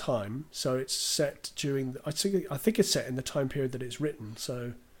later in time. So it's set during, I think it's set in the time period that it's written.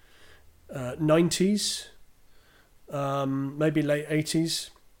 So 90s, maybe late 80s.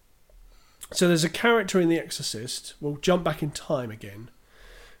 So there's a character in The Exorcist, we'll jump back in time again,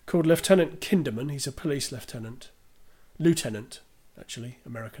 called Lieutenant Kinderman. He's a police lieutenant, actually,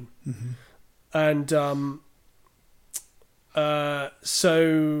 American. And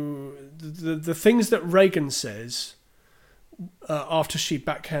so the things that Reagan says after she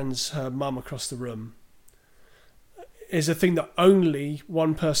backhands her mum across the room is a thing that only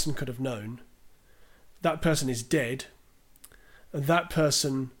one person could have known. That person is dead, and that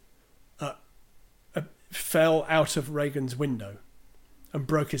person fell out of Reagan's window and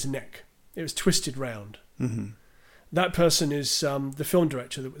broke his neck. It was twisted round. That person is the film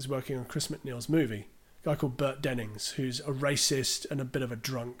director that was working on Chris McNeil's movie, a guy called Burt Dennings, who's a racist and a bit of a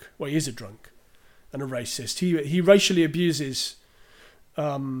drunk. Well, he is a drunk and a racist. He racially abuses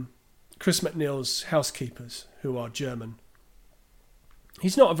Chris McNeil's housekeepers, who are German.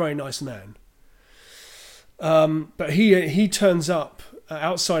 He's not a very nice man. But he turns up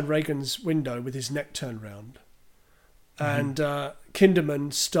outside Reagan's window with his neck turned round. And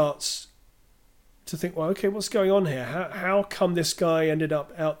Kinderman starts to think, well, okay, what's going on here? How come this guy ended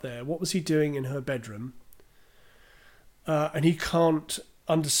up out there? What was he doing in her bedroom? And he can't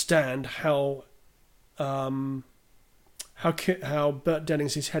understand how how Burt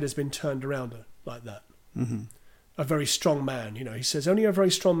Dennings' head has been turned around like that. Mm-hmm. A very strong man, he says only a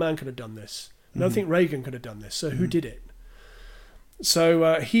very strong man could have done this. I don't think Reagan could have done this. So who did it?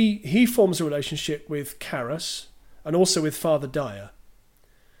 So he forms a relationship with Karras and also with Father Dyer.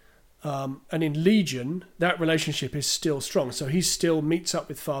 And in Legion, that relationship is still strong. So he still meets up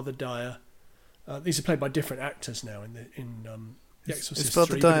with Father Dyer. These are played by different actors now in The Exorcist is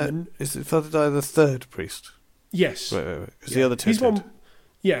Father 3. Dyer, is Father Dyer the third priest? Yes. Wait. Because the other two are dead.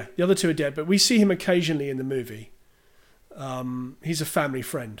 The other two are dead, but we see him occasionally in the movie. He's a family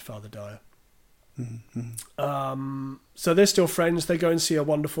friend, Father Dyer. Mm-hmm. So they're still friends. They go and see A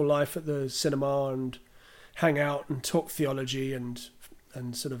Wonderful Life at the cinema and hang out and talk theology and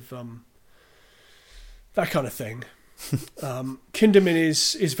sort of that kind of thing. Kinderman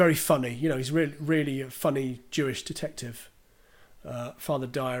is very funny. He's really a funny Jewish detective. Father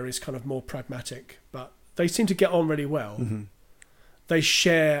Dyer is kind of more pragmatic, but they seem to get on really well. Mm-hmm. They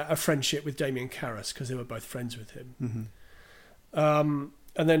share a friendship with Damien Karras because they were both friends with him. Mm-hmm.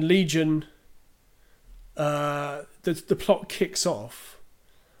 And then Legion, the plot kicks off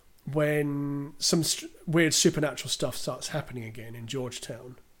when some weird supernatural stuff starts happening again in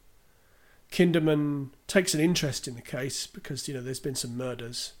Georgetown. Kinderman takes an interest in the case because there's been some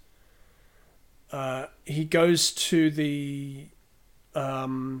murders. He goes to the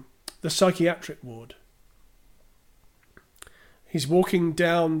psychiatric ward. He's walking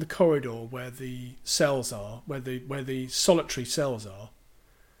down the corridor where the cells are, where the solitary cells are,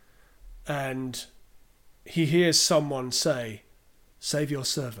 and he hears someone say, "Save your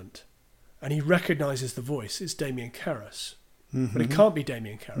servant," and he recognises the voice. It's Damien Karras, but it can't be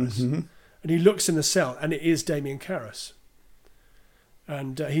Damien Karras. Mm-hmm. And he looks in the cell, and it is Damien Karras,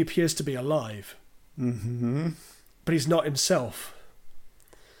 and he appears to be alive, but he's not himself.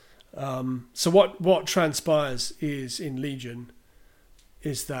 So what transpires is in Legion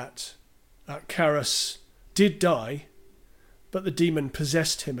is that Karras did die, but the demon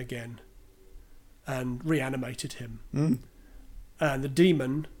possessed him again and reanimated him. And the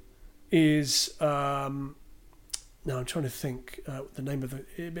demon is now I'm trying to think the name of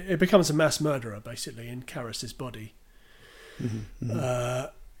it becomes a mass murderer basically in Karras's body.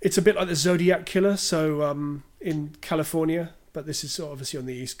 It's a bit like the Zodiac Killer, so in California, but this is obviously on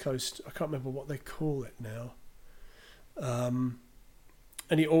the East Coast. I can't remember what they call it now.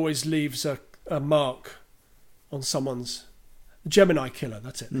 And he always leaves a mark on someone's... Gemini Killer,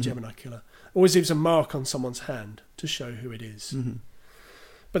 that's it, the Gemini Killer. Always leaves a mark on someone's hand to show who it is.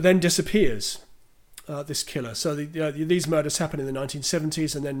 But then disappears, this killer. So these murders happen in the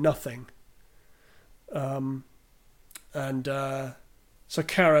 1970s and then nothing. So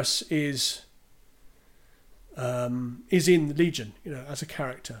Karras is in Legion, as a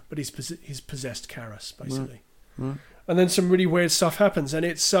character, but he's possessed Karras, basically. Right. And then some really weird stuff happens, and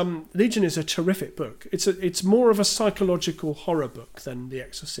it's Legion is a terrific book. It's more of a psychological horror book than The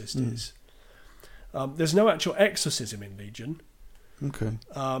Exorcist is. There's no actual exorcism in Legion. Okay.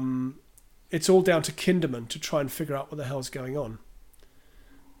 It's all down to Kinderman to try and figure out what the hell's going on,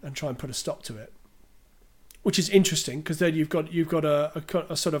 and try and put a stop to it. Which is interesting because then you've got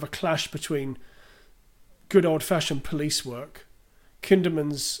a sort of a clash between good old-fashioned police work,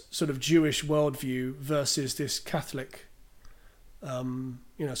 Kinderman's sort of Jewish worldview versus this Catholic,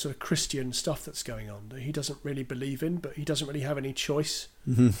 sort of Christian stuff that's going on that he doesn't really believe in, but he doesn't really have any choice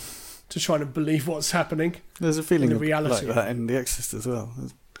to try and believe what's happening. There's a feeling the of reality like that in The Exorcist as well.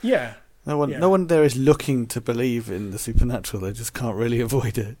 Yeah. No one there is looking to believe in the supernatural. They just can't really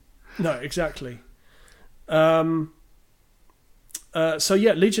avoid it. No, exactly. Legion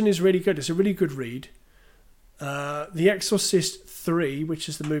is really good. It's a really good read. The Exorcist 3, which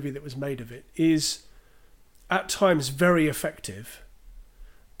is the movie that was made of it, is at times very effective,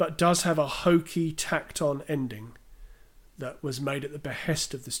 but does have a hokey, tacked-on ending that was made at the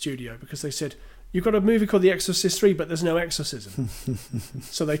behest of the studio because they said, you've got a movie called The Exorcist 3, but there's no exorcism.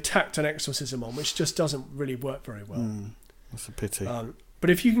 So they tacked an exorcism on, which just doesn't really work very well. That's a pity.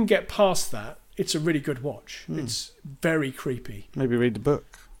 But if you can get past that, it's a really good watch. It's very creepy. Maybe read the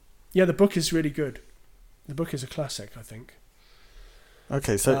book. Yeah, the book is really good. The book is a classic, I think.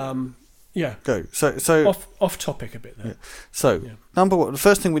 Okay, so go. So off topic a bit there. Yeah. So number one, the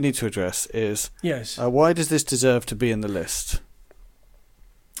first thing we need to address is why does this deserve to be in the list?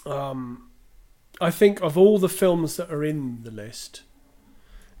 I think of all the films that are in the list,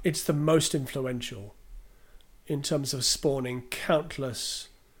 it's the most influential in terms of spawning countless,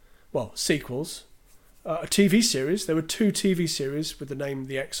 sequels. A TV series. There were 2 TV series with the name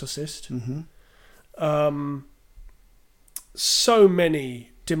The Exorcist. So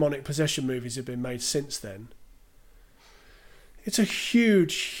many demonic possession movies have been made since then. It's a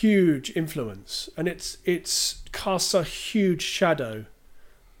huge, huge influence, and it's casts a huge shadow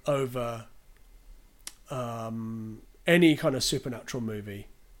over any kind of supernatural movie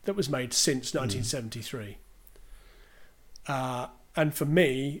that was made since 1973. And for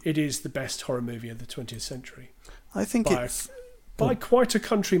me, it is the best horror movie of the 20th century. I think it's by quite a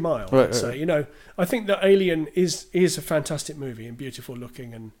country mile. Right, I'd say. right. You know, I think that Alien is a fantastic movie and beautiful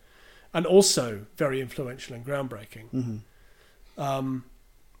looking and also very influential and groundbreaking. Mm-hmm.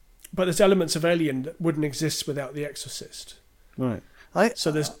 But there's elements of Alien that wouldn't exist without The Exorcist. Right. I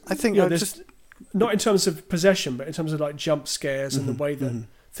think there's not in terms of possession, but in terms of like jump scares and the way that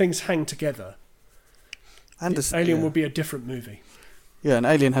things hang together. And Alien will be a different movie. Yeah, and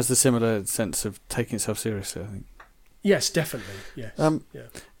Alien has the similar sense of taking itself seriously, I think. Yes, definitely. Yes. Yeah.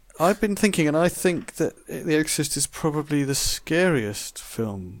 I've been thinking, and I think that The Exorcist is probably the scariest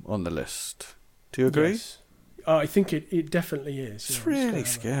film on the list. Do you agree? Yes. I think it definitely is. It's really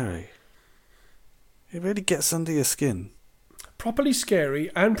scary. It really gets under your skin. Properly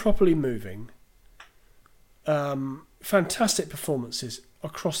scary and properly moving. Fantastic performances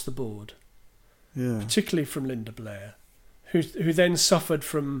across the board. Yeah. Particularly from Linda Blair, who then suffered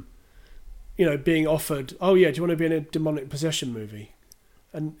from, being offered, oh yeah, do you want to be in a demonic possession movie?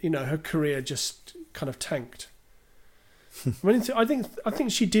 And her career just kind of tanked. I mean, I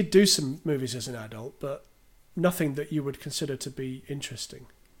think she did do some movies as an adult, but nothing that you would consider to be interesting.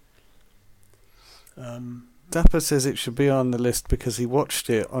 Dapper says it should be on the list because he watched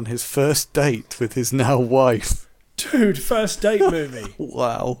it on his first date with his now wife. Dude, first date movie.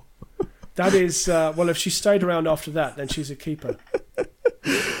 Wow. That is, if she stayed around after that, then she's a keeper.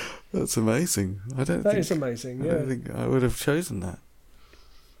 That's amazing. That is amazing, yeah. I don't think I would have chosen that.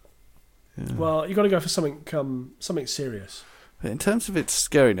 Yeah. Well, you've got to go for something serious. But in terms of its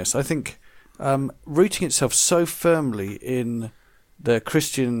scariness, I think rooting itself so firmly in the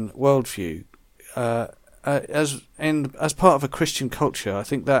Christian worldview, as part of a Christian culture, I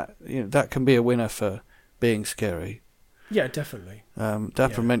think that that can be a winner for being scary. Yeah, definitely.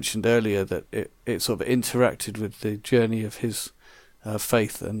 Dapper mentioned earlier that it sort of interacted with the journey of his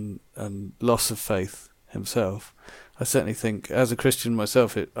faith and loss of faith himself. I certainly think, as a Christian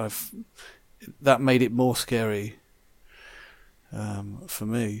myself, that made it more scary for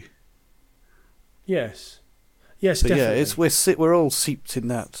me. Yes, but definitely. Yeah, we're all seeped in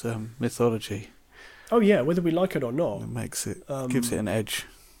that mythology. Oh yeah, whether we like it or not, It makes it gives it an edge.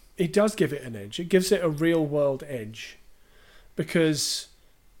 It does give it an edge. It gives it a real world edge. Because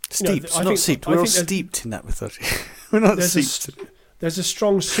steeped, not seeped. We're all steeped in that mythology. We're not seeped. There's a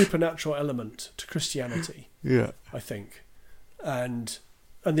strong supernatural element to Christianity. Yeah, I think, and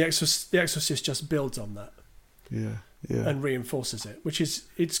the Exorcist just builds on that. Yeah, and reinforces it, which is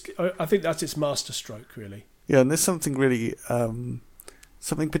I think that's its masterstroke, really. Yeah, and there's something really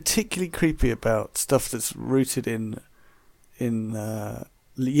something particularly creepy about stuff that's rooted in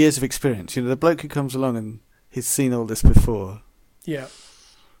years of experience. The bloke who comes along and he's seen all this before. Yeah.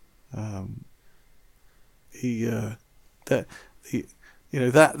 That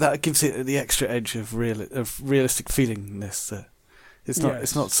gives it the extra edge of realistic feelingness.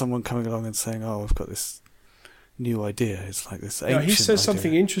 It's not someone coming along and saying, "Oh, I've got this new idea." It's like this ancient. He says idea.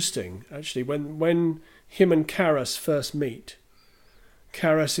 something interesting actually when him and Karras first meet.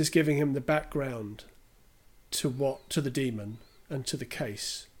 Karras is giving him the background to the demon and to the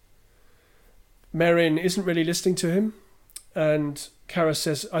case. Merrin isn't really listening to him, and Karras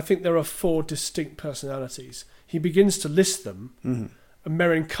says, I think there are 4 distinct personalities. He begins to list them, and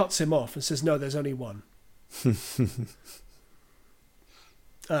Merrin cuts him off and says, no, there's only one.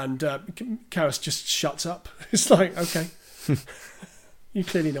 And Karras just shuts up. It's like, okay, you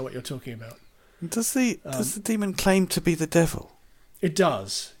clearly know what you're talking about. Does the demon claim to be the devil? It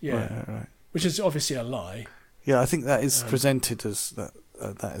does, yeah. Right. Which is obviously a lie. Yeah, I think that is presented as that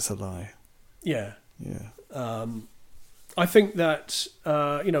is a lie. Yeah. Yeah. I think that,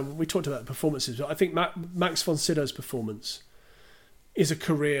 we talked about performances, but I think Max von Sydow's performance is a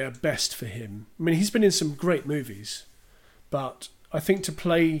career best for him. I mean, he's been in some great movies, but I think to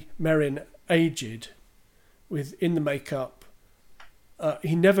play Merrin aged in the makeup,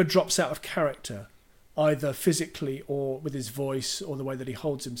 he never drops out of character, either physically or with his voice or the way that he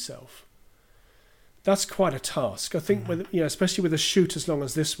holds himself. That's quite a task. I think, especially with a shoot as long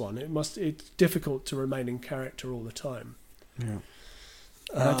as this one, it's difficult to remain in character all the time. Yeah.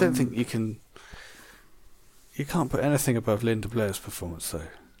 I don't think you can't put anything above Linda Blair's performance, though.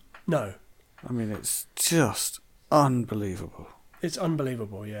 No. I mean, it's just unbelievable. It's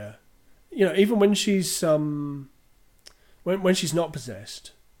unbelievable, yeah. Even when she's when she's not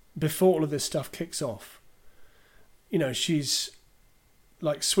possessed, before all of this stuff kicks off. You know, she's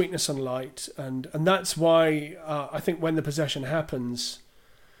like sweetness and light, and that's why I think when the possession happens,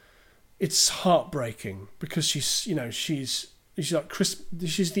 it's heartbreaking, because she's like she's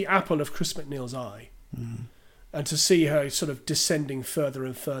the apple of Chris MacNeil's eye, and to see her sort of descending further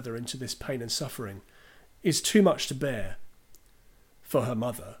and further into this pain and suffering is too much to bear for her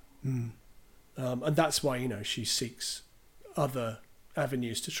mother, and that's why she seeks other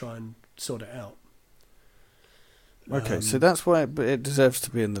avenues to try and sort it out. Okay, so that's why it deserves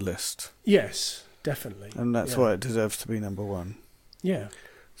to be in the list. Yes, definitely. And that's why it deserves to be number one. Yeah.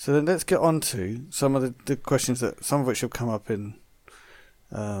 So then let's get on to some of the questions, some of which have come up in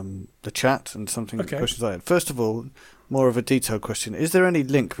the chat, and questions I had. First of all, more of a detailed question. Is there any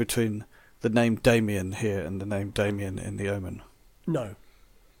link between the name Damien here and the name Damien in The Omen? No.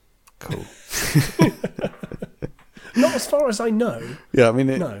 Cool. Not as far as I know. Yeah, I mean,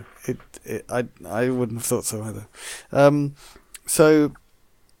 no. I wouldn't have thought so either.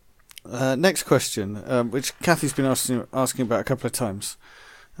 Next question, which Kathy's been asking about a couple of times,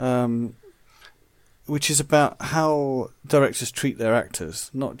 which is about how directors treat their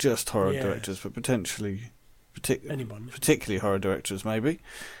actors, not just horror directors, but potentially, anyone, particularly horror directors, maybe.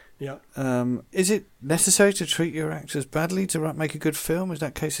 Yeah. Is it necessary to treat your actors badly to make a good film? In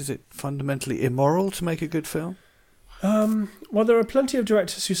that case, is it fundamentally immoral to make a good film? Well, there are plenty of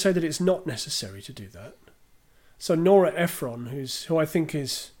directors who say that it's not necessary to do that. So Nora Ephron, who I think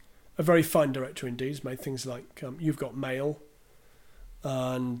is a very fine director indeed, has made things like You've Got Mail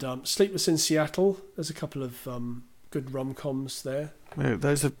and Sleepless in Seattle. There's a couple of good rom-coms there. Yeah,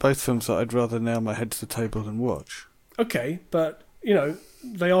 those are both films that I'd rather nail my head to the table and watch. Okay, but,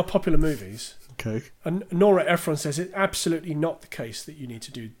 they are popular movies. Okay. And Nora Ephron says it's absolutely not the case that you need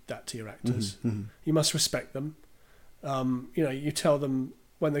to do that to your actors. Mm-hmm. You must respect them. You tell them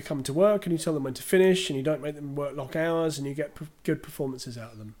when they come to work, and you tell them when to finish, and you don't make them work long hours, and you get good performances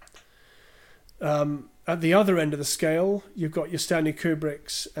out of them. At the other end of the scale, you've got your Stanley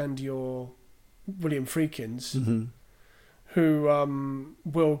Kubricks and your William Friedkins, who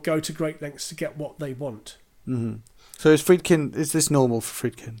will go to great lengths to get what they want. Mm-hmm. So is this normal for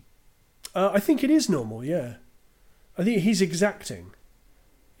Friedkin? I think it is normal, yeah. I think he's exacting.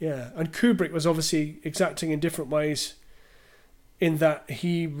 Yeah, and Kubrick was obviously exacting in different ways, in that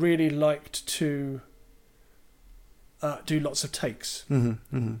he really liked to do lots of takes. So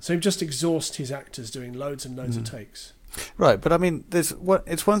he would just exhaust his actors doing loads and loads of takes. Right, but I mean, it's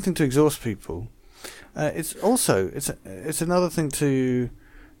one thing to exhaust people. It's another thing to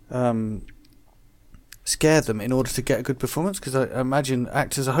scare them in order to get a good performance, because I imagine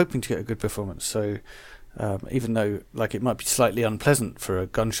actors are hoping to get a good performance. So even though it might be slightly unpleasant for a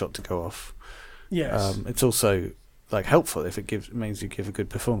gunshot to go off, yes, it's also helpful if it means you give a good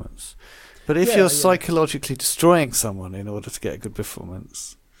performance. But if you're psychologically destroying someone in order to get a good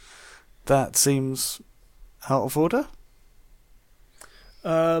performance, that seems out of order.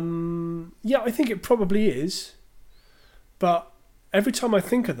 Yeah, I think it probably is. But every time I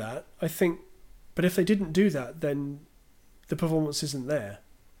think of that, I think, but if they didn't do that, then the performance isn't there.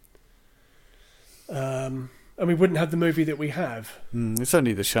 And we wouldn't have the movie that we have. It's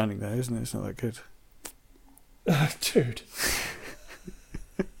only The Shining, though, isn't it? It's not that good. Dude.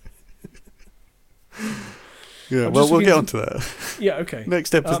 Yeah, well, we'll get onto that. Yeah, okay.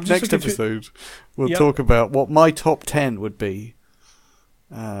 Next episode, we'll talk about what my top 10 would be.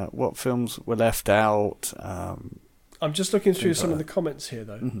 What films were left out. I'm just looking through some of the comments here,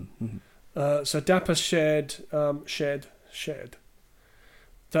 though. So Dapper shared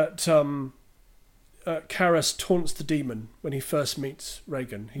that Karras taunts the demon when he first meets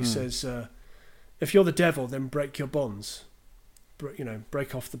Reagan. He says, if you're the devil, then break your bonds.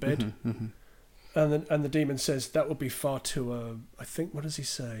 Break off the bed. And the demon says that would be far too. I think, what does he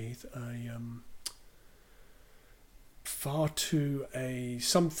say? Far too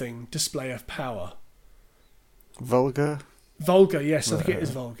something display of power. Vulgar. Vulgar, yes. I think it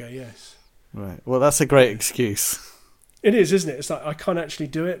is vulgar. Yes. Right. Well, that's a great excuse. It is, isn't it? It's like I can't actually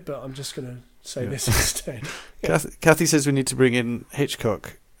do it, but I'm just going to say this instead. Kathy says we need to bring in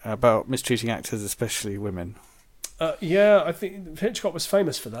Hitchcock about mistreating actors, especially women. Yeah, I think Hitchcock was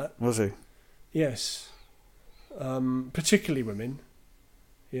famous for that. Was he? Yes. Particularly women.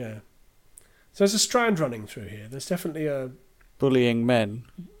 Yeah. So there's a strand running through here. There's definitely a... Bullying men.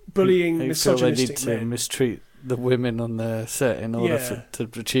 Bullying, who misogynistic feel they need to mistreat the women on their set in order to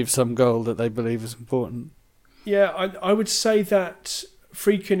achieve some goal that they believe is important. Yeah, I would say that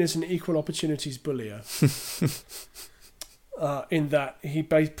Friedkin is an equal opportunities bullier. In that he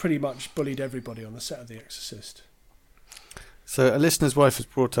pretty much bullied everybody on the set of The Exorcist. So a listener's wife has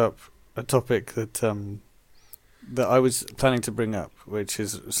brought up a topic that that I was planning to bring up, which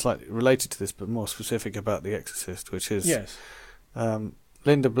is slightly related to this, but more specific about The Exorcist, which is Yes.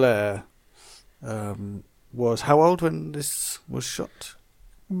 Linda Blair was how old when this was shot?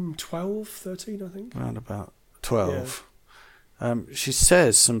 12, 13, I think. Around about 12. She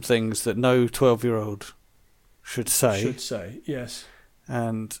says some things that no 12-year-old should say. Yes.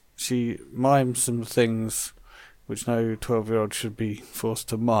 And she mimes some things which no 12-year-old should be forced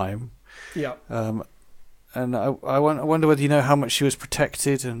to mime. Yeah. And I wonder whether you know how much she was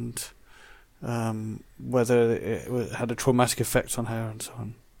protected and whether it had a traumatic effect on her and so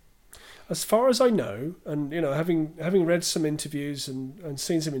on. As far as I know, and having read some interviews and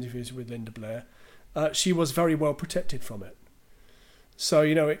seen some interviews with Linda Blair, she was very well protected from it. So,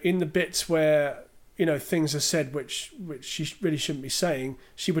 in the bits where, things are said which she really shouldn't be saying,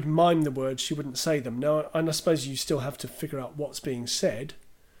 she would mime the words, she wouldn't say them. Now, and I suppose you still have to figure out what's being said.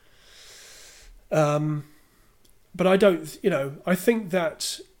 But I don't, I think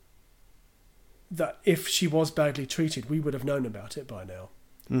that if she was badly treated, we would have known about it by now.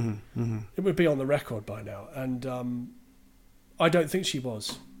 Mm-hmm, mm-hmm. It would be on the record by now. And I don't think she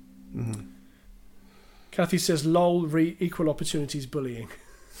was. Mm-hmm. Kathy says, lol, equal opportunities bullying.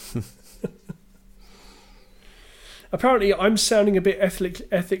 Apparently, I'm sounding a bit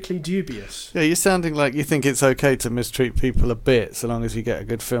ethically dubious. Yeah, you're sounding like you think it's okay to mistreat people a bit so long as you get a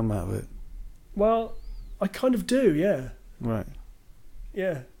good film out of it. Well, I kind of do, yeah. Right.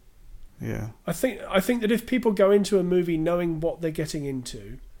 Yeah. Yeah. I think that if people go into a movie knowing what they're getting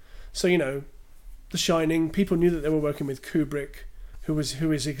into, so The Shining, people knew that they were working with Kubrick, who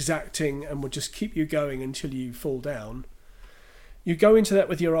is exacting and would just keep you going until you fall down. You go into that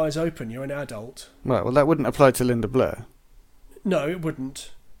with your eyes open. You're an adult. Right. Well, that wouldn't apply to Linda Blair. No, it wouldn't.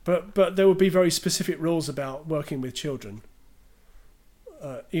 But there would be very specific rules about working with children.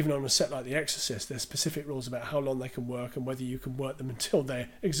 Even on a set like The Exorcist, there's specific rules about how long they can work and whether you can work them until they're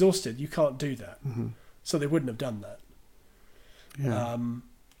exhausted. You can't do that. Mm-hmm. So they wouldn't have done that. Yeah. I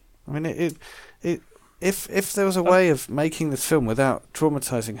mean, if there was a way of making this film without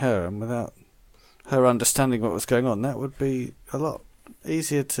traumatizing her and without her understanding what was going on, that would be a lot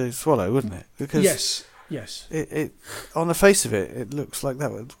easier to swallow, wouldn't it? Because yes. It on the face of it, it looks like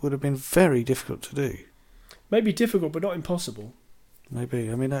that would have been very difficult to do. Maybe difficult, but not impossible.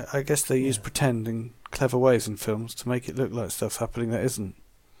 Maybe. I mean, I guess they use pretend in clever ways in films to make it look like stuff's happening that isn't.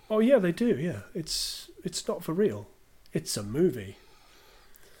 Oh yeah, they do. Yeah, it's not for real. It's a movie.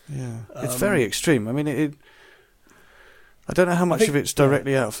 Yeah, it's very extreme. I mean, I don't know how much of it's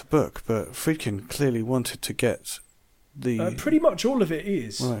directly out of the book, but Friedkin clearly wanted to get the... pretty much all of it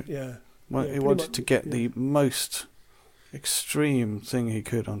is. Right. Yeah. He wanted to get the most extreme thing he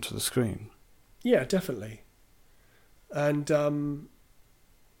could onto the screen. Yeah, definitely. And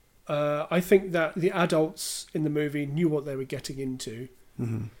I think that the adults in the movie knew what they were getting into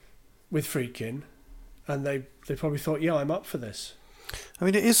with Friedkin, and they probably thought, yeah, I'm up for this. I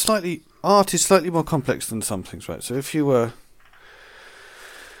mean, art is slightly more complex than some things, right? So if you were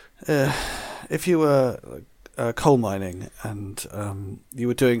coal mining and you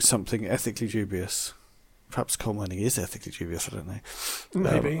were doing something ethically dubious, perhaps coal mining is ethically dubious, I don't know.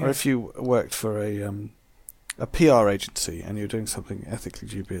 Maybe. Or if you worked for a PR agency and you're doing something ethically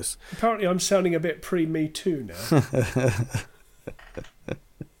dubious. Apparently I'm sounding a bit pre-Me Too now.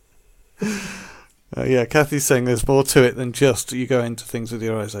 Yeah, Kathy's saying there's more to it than just you go into things with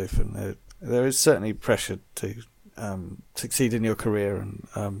your eyes open. There is certainly pressure to succeed in your career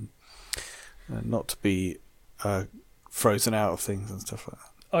and not to be frozen out of things and stuff like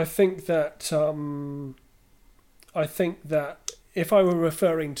that. I think that if I were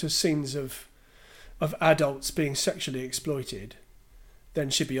referring to scenes of adults being sexually exploited, then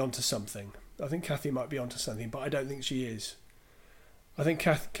she'd be onto something. I think Kathy might be onto something, but I don't think she is. I think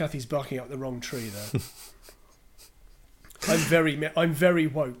Kathy's barking up the wrong tree there. I'm very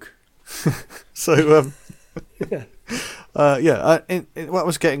woke. So what I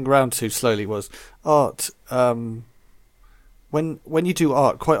was getting round to slowly was art. When you do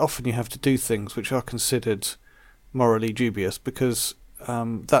art, quite often you have to do things which are considered morally dubious because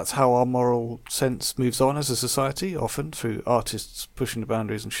that's how our moral sense moves on as a society. Often through artists pushing the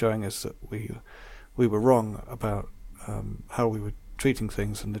boundaries and showing us that we were wrong about how we were treating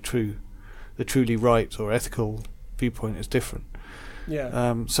things, and the truly right or ethical viewpoint is different.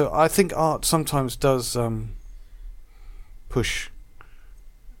 Yeah. So I think art sometimes does push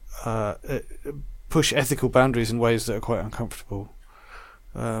ethical boundaries in ways that are quite uncomfortable.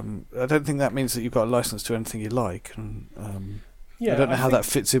 I don't think that means that you've got a license to anything you like, and I don't know how that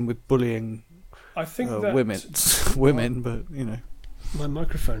fits in with bullying I think that women, but you know. My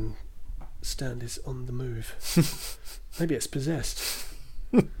microphone stand is on the move. Maybe it's possessed.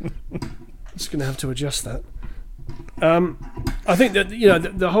 I'm just going to have to adjust that. I think that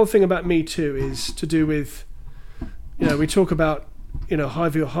the whole thing about Me Too is to do with, we talk about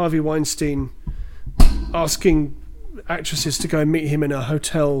Harvey Weinstein asking actresses to go and meet him in a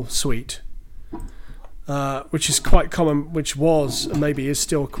hotel suite, which is quite common, which was and maybe is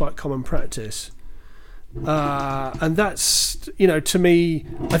still quite common practice. And that's, to me,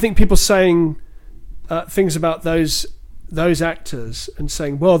 I think people saying things about those actors and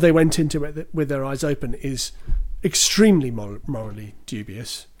saying, well, they went into it with their eyes open is extremely morally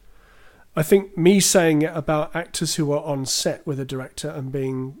dubious. I think me saying it about actors who are on set with a director and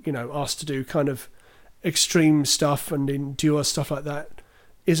being, asked to do kind of extreme stuff and endure stuff like that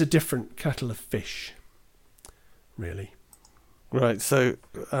is a different kettle of fish, really. Right, so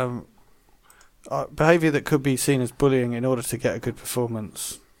behaviour that could be seen as bullying in order to get a good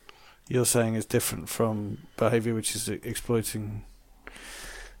performance, you're saying is different from behaviour which is exploiting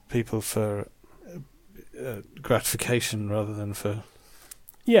people for gratification rather than for...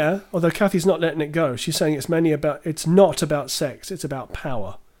 Yeah, although Kathy's not letting it go. She's saying it's not about sex, it's about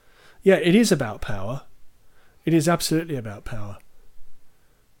power. Yeah, it is about power. It is absolutely about power.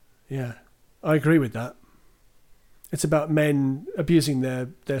 Yeah, I agree with that. It's about men abusing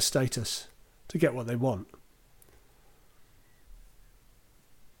their status to get what they want.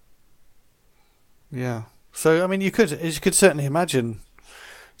 Yeah. So, I mean, you could certainly imagine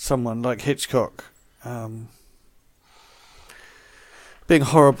someone like Hitchcock being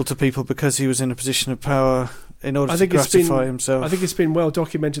horrible to people because he was in a position of power in order to gratify himself. I think it's been well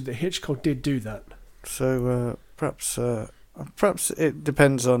documented that Hitchcock did do that. So perhaps it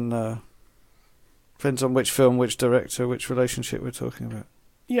depends on which film, which director, which relationship we're talking about.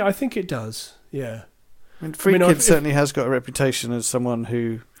 Yeah, I think it does. Yeah. I mean, Friedkin certainly has got a reputation as someone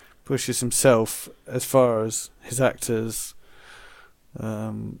who pushes himself as far as his actors.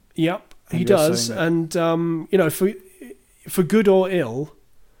 Yep, he does, and for good or ill,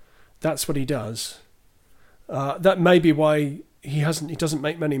 that's what he does. That may be why he doesn't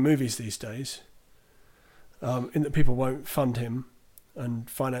make many movies these days. In that people won't fund him and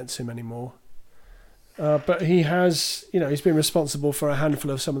finance him anymore. But he has, he's been responsible for a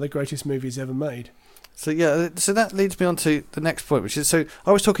handful of some of the greatest movies ever made. So that leads me on to the next point, which is, so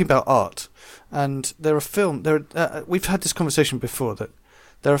I was talking about art, and we've had this conversation before, that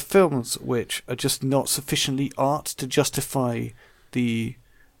there are films which are just not sufficiently art to justify the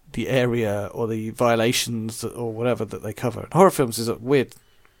area or the violations or whatever that they cover. And horror films is a weird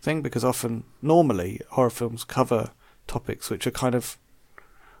thing because normally horror films cover topics which are kind of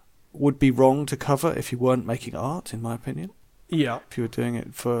would be wrong to cover if you weren't making art, in my opinion. Yeah. If you were doing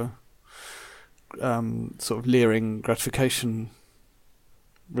it for sort of leering gratification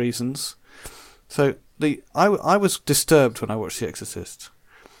reasons. So I was disturbed when I watched The Exorcist.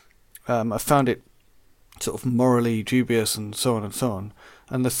 I found it sort of morally dubious and so on and so on.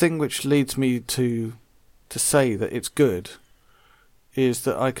 And the thing which leads me to say that it's good is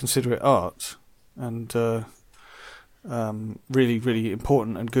that I consider it art, and really, really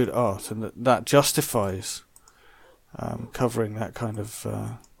important and good art, and that justifies covering that kind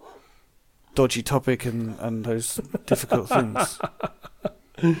of dodgy topic and those difficult things.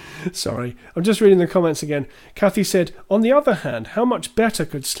 Sorry, I'm just reading the comments again. Kathy said, on the other hand, how much better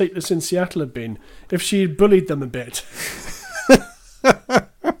could Sleepless in Seattle have been if she had bullied them a bit?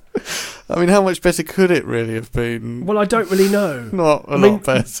 I mean, how much better could it really have been? Well, I don't really know. Not a lot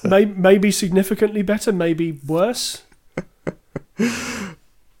better. Maybe significantly better, maybe worse. I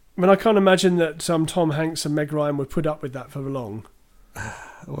mean, I can't imagine that Tom Hanks and Meg Ryan would put up with that for long.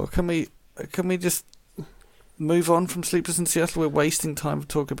 Well, can we just move on from Sleepless in Seattle? We're wasting time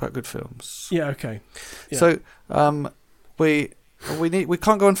talking about good films. Yeah, okay. Yeah. So, we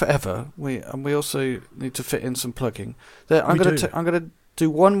can't go on forever. We also need to fit in some plugging. I'm going to do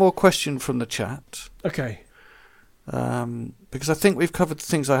one more question from the chat. Okay. Because I think we've covered the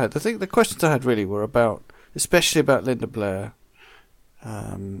things I had. I think the questions I had really were especially about Linda Blair.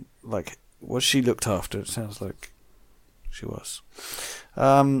 Like, was she looked after? It sounds like she was.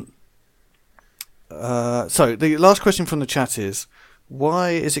 So the last question from the chat is,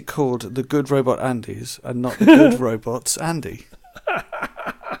 why is it called The Good Robot Andy's and not The Good Robots Andy?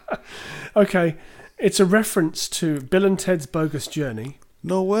 Okay, it's a reference to Bill and Ted's Bogus Journey.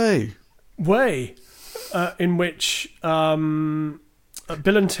 No way. In which Bill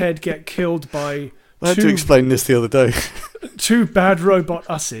and Ted get killed by I had to explain this the other day. two bad robot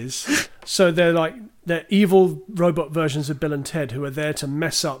usses. So they're evil robot versions of Bill and Ted who are there to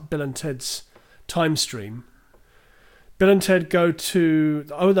mess up Bill and Ted's time stream. Bill and Ted go to...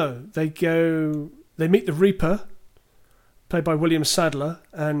 Oh, no. They meet the Reaper, played by William Sadler.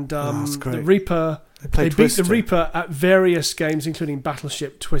 And that's great. the Reaper... They beat Twister. the Reaper at various games, including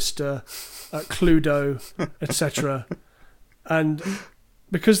Battleship, Twister, Cluedo, etc. And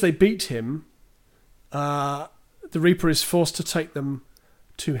because they beat him, the Reaper is forced to take them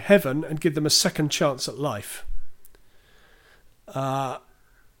to heaven and give them a second chance at life. At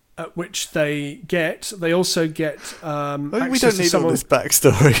which they also get access we don't need to someone. all this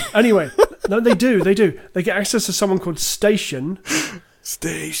backstory. Anyway, no, they do. They get access to someone called Station,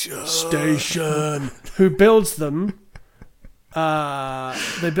 who builds them.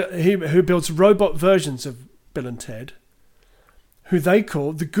 Who builds robot versions of Bill and Ted, who they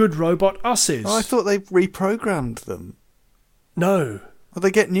call the good robot usses. Oh, I thought they reprogrammed them. No. Well,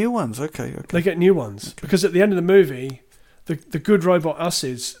 they get new ones. Okay. They get new ones because at the end of the movie, the good robot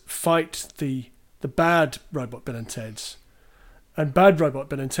usses fight the bad robot Bill and Ted's, and bad robot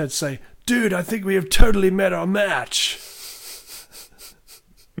Bill and Ted say, "Dude, I think we have totally met our match."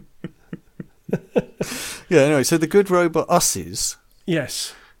 Yeah. Anyway, so the good robot usses.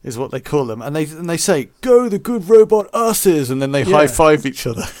 Yes. Is what they call them, and they say, "Go the good robot usses," and then they high five each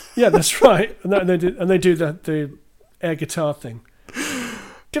other. Yeah, that's right, and they do the air guitar thing.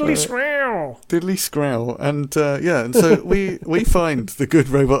 Diddly scrowl. Diddly scrowl, and and so we find the good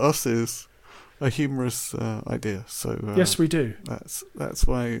robot usses a humorous idea. So yes, we do. That's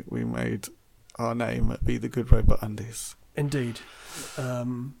why we made our name Be the Good Robot Andes. Indeed.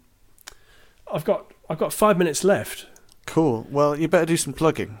 I've got 5 minutes left. Cool. Well, you better do some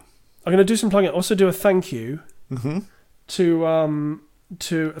plugging. I'm going to do some plugging. Also, do a thank you Mm-hmm. to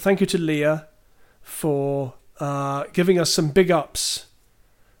thank you to Leah for giving us some big ups.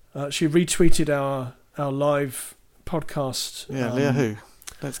 She retweeted our live podcast. Yeah, Leah who?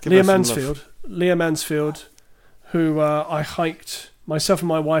 Let's give Leah her some Mansfield. love. Leah Mansfield, who I hiked. Myself and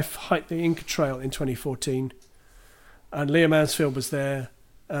my wife hiked the Inca Trail in 2014, and Leah Mansfield was there,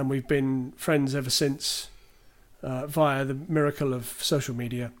 and we've been friends ever since via the miracle of social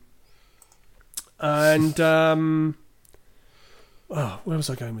media. And where was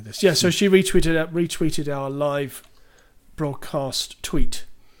I going with this? Yeah, so she retweeted our live broadcast tweet,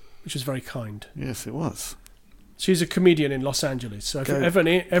 which was very kind. Yes, it was. She's a comedian in Los Angeles, so if you're ever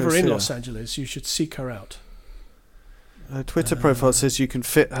in Los Angeles, you should seek her out. Her Twitter profile says you can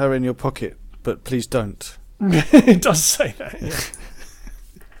fit her in your pocket, but please don't. It does say that,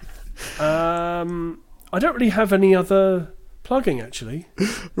 yeah. I don't really have any other plugging, actually.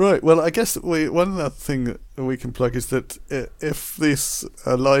 Right, well, I guess one other thing that we can plug is that if this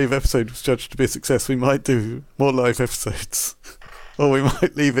live episode was judged to be a success, we might do more live episodes. Or we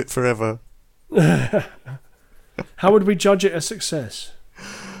might leave it forever. How would we judge it a success?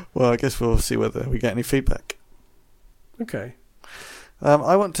 Well, I guess we'll see whether we get any feedback. Okay.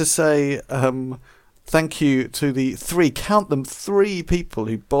 I want to say thank you to the three people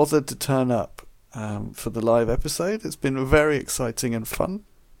who bothered to turn up for the live episode. It's been very exciting and fun.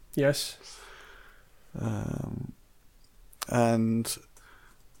 Yes. And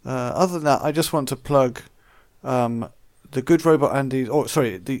other than that, I just want to plug the Good Robot Andes,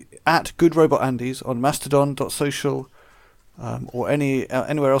 the at Good Robot Andes on Mastodon.social, or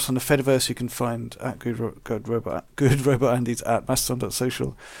anywhere else on the Fediverse. You can find at Good Robot Andes at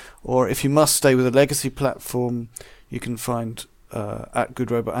Mastodon.social, or if you must stay with a legacy platform, you can find at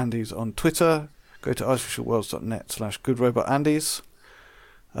Good Robot Andes on Twitter. Go to artificialworlds.net/GoodRobotAndes.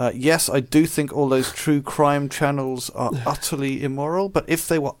 Yes, I do think all those true crime channels are utterly immoral, but if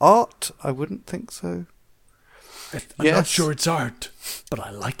they were art, I wouldn't think so. I'm not sure it's art, but I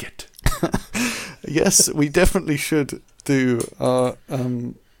like it. Yes, we definitely should do our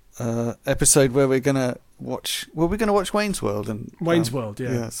episode where we're gonna watch. Well, we're gonna watch Wayne's World and Wayne's World,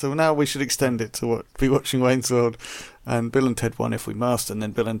 yeah. Yeah. So now we should extend it to be watching Wayne's World and Bill and Ted 1 if we must, and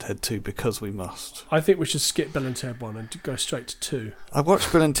then Bill and Ted 2 because we must. I think we should skip Bill and Ted 1 and go straight to 2. I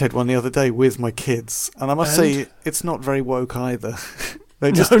watched Bill and Ted 1 the other day with my kids, and I must say it's not very woke either.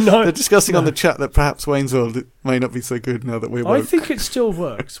 They're discussing on the chat that perhaps Wayne's World may not be so good now that we're woke. I think it still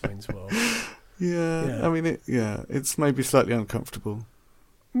works, Wayne's World. Yeah, I mean, it's maybe slightly uncomfortable.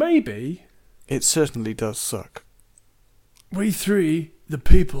 Maybe. It certainly does suck. We three, the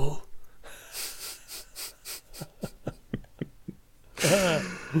people.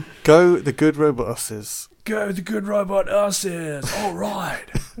 Go the Good Robot Usses. Go the Good Robot Usses. All right.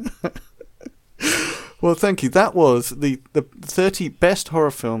 Well, thank you. That was the 30 best horror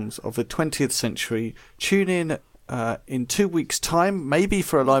films of the 20th century. Tune in 2 weeks' time, maybe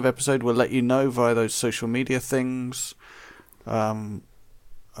for a live episode. We'll let you know via those social media things.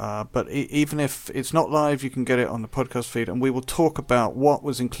 But even if it's not live, you can get it on the podcast feed, and we will talk about what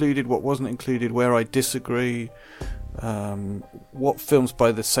was included, what wasn't included, where I disagree, what films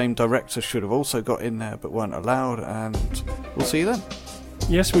by the same director should have also got in there but weren't allowed, and we'll see you then.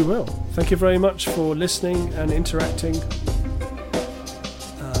 Yes, we will. Thank you very much for listening and interacting.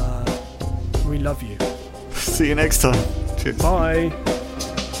 We love you. See you next time. Cheers. Bye.